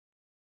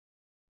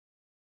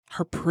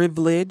 her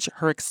privilege,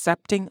 her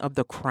accepting of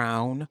the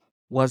crown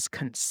was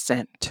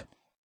consent.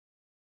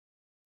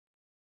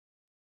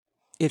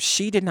 If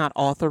she did not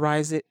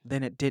authorize it,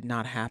 then it did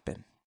not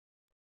happen.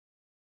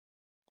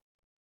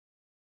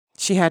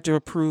 She had to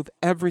approve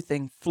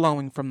everything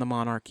flowing from the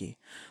monarchy.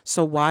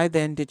 So why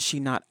then did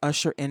she not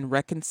usher in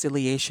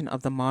reconciliation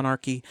of the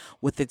monarchy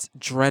with its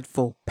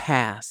dreadful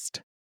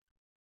past?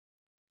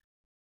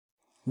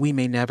 We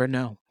may never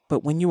know.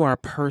 But when you are a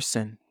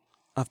person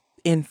of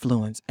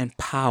influence and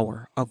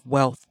power, of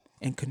wealth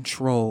and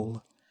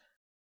control,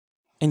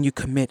 and you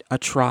commit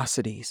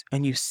atrocities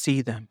and you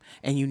see them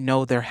and you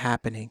know they're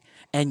happening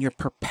and you're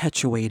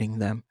perpetuating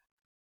them,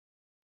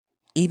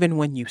 even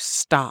when you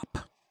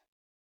stop,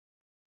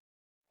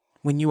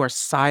 when you are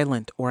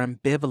silent or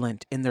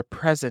ambivalent in their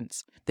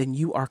presence, then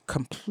you are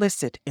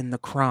complicit in the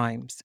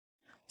crimes.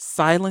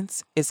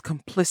 Silence is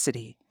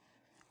complicity,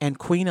 and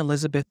Queen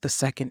Elizabeth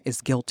II is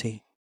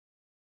guilty.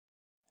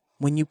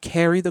 When you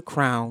carry the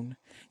crown,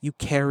 you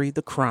carry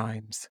the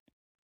crimes.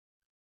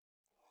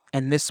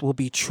 And this will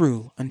be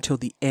true until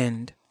the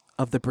end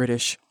of the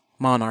British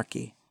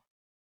monarchy.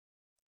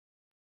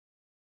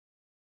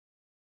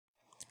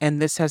 And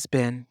this has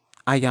been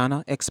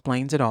Ayana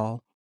Explains It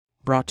All,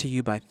 brought to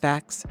you by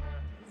facts,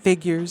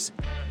 figures,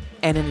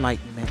 and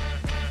enlightenment.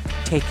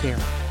 Take care.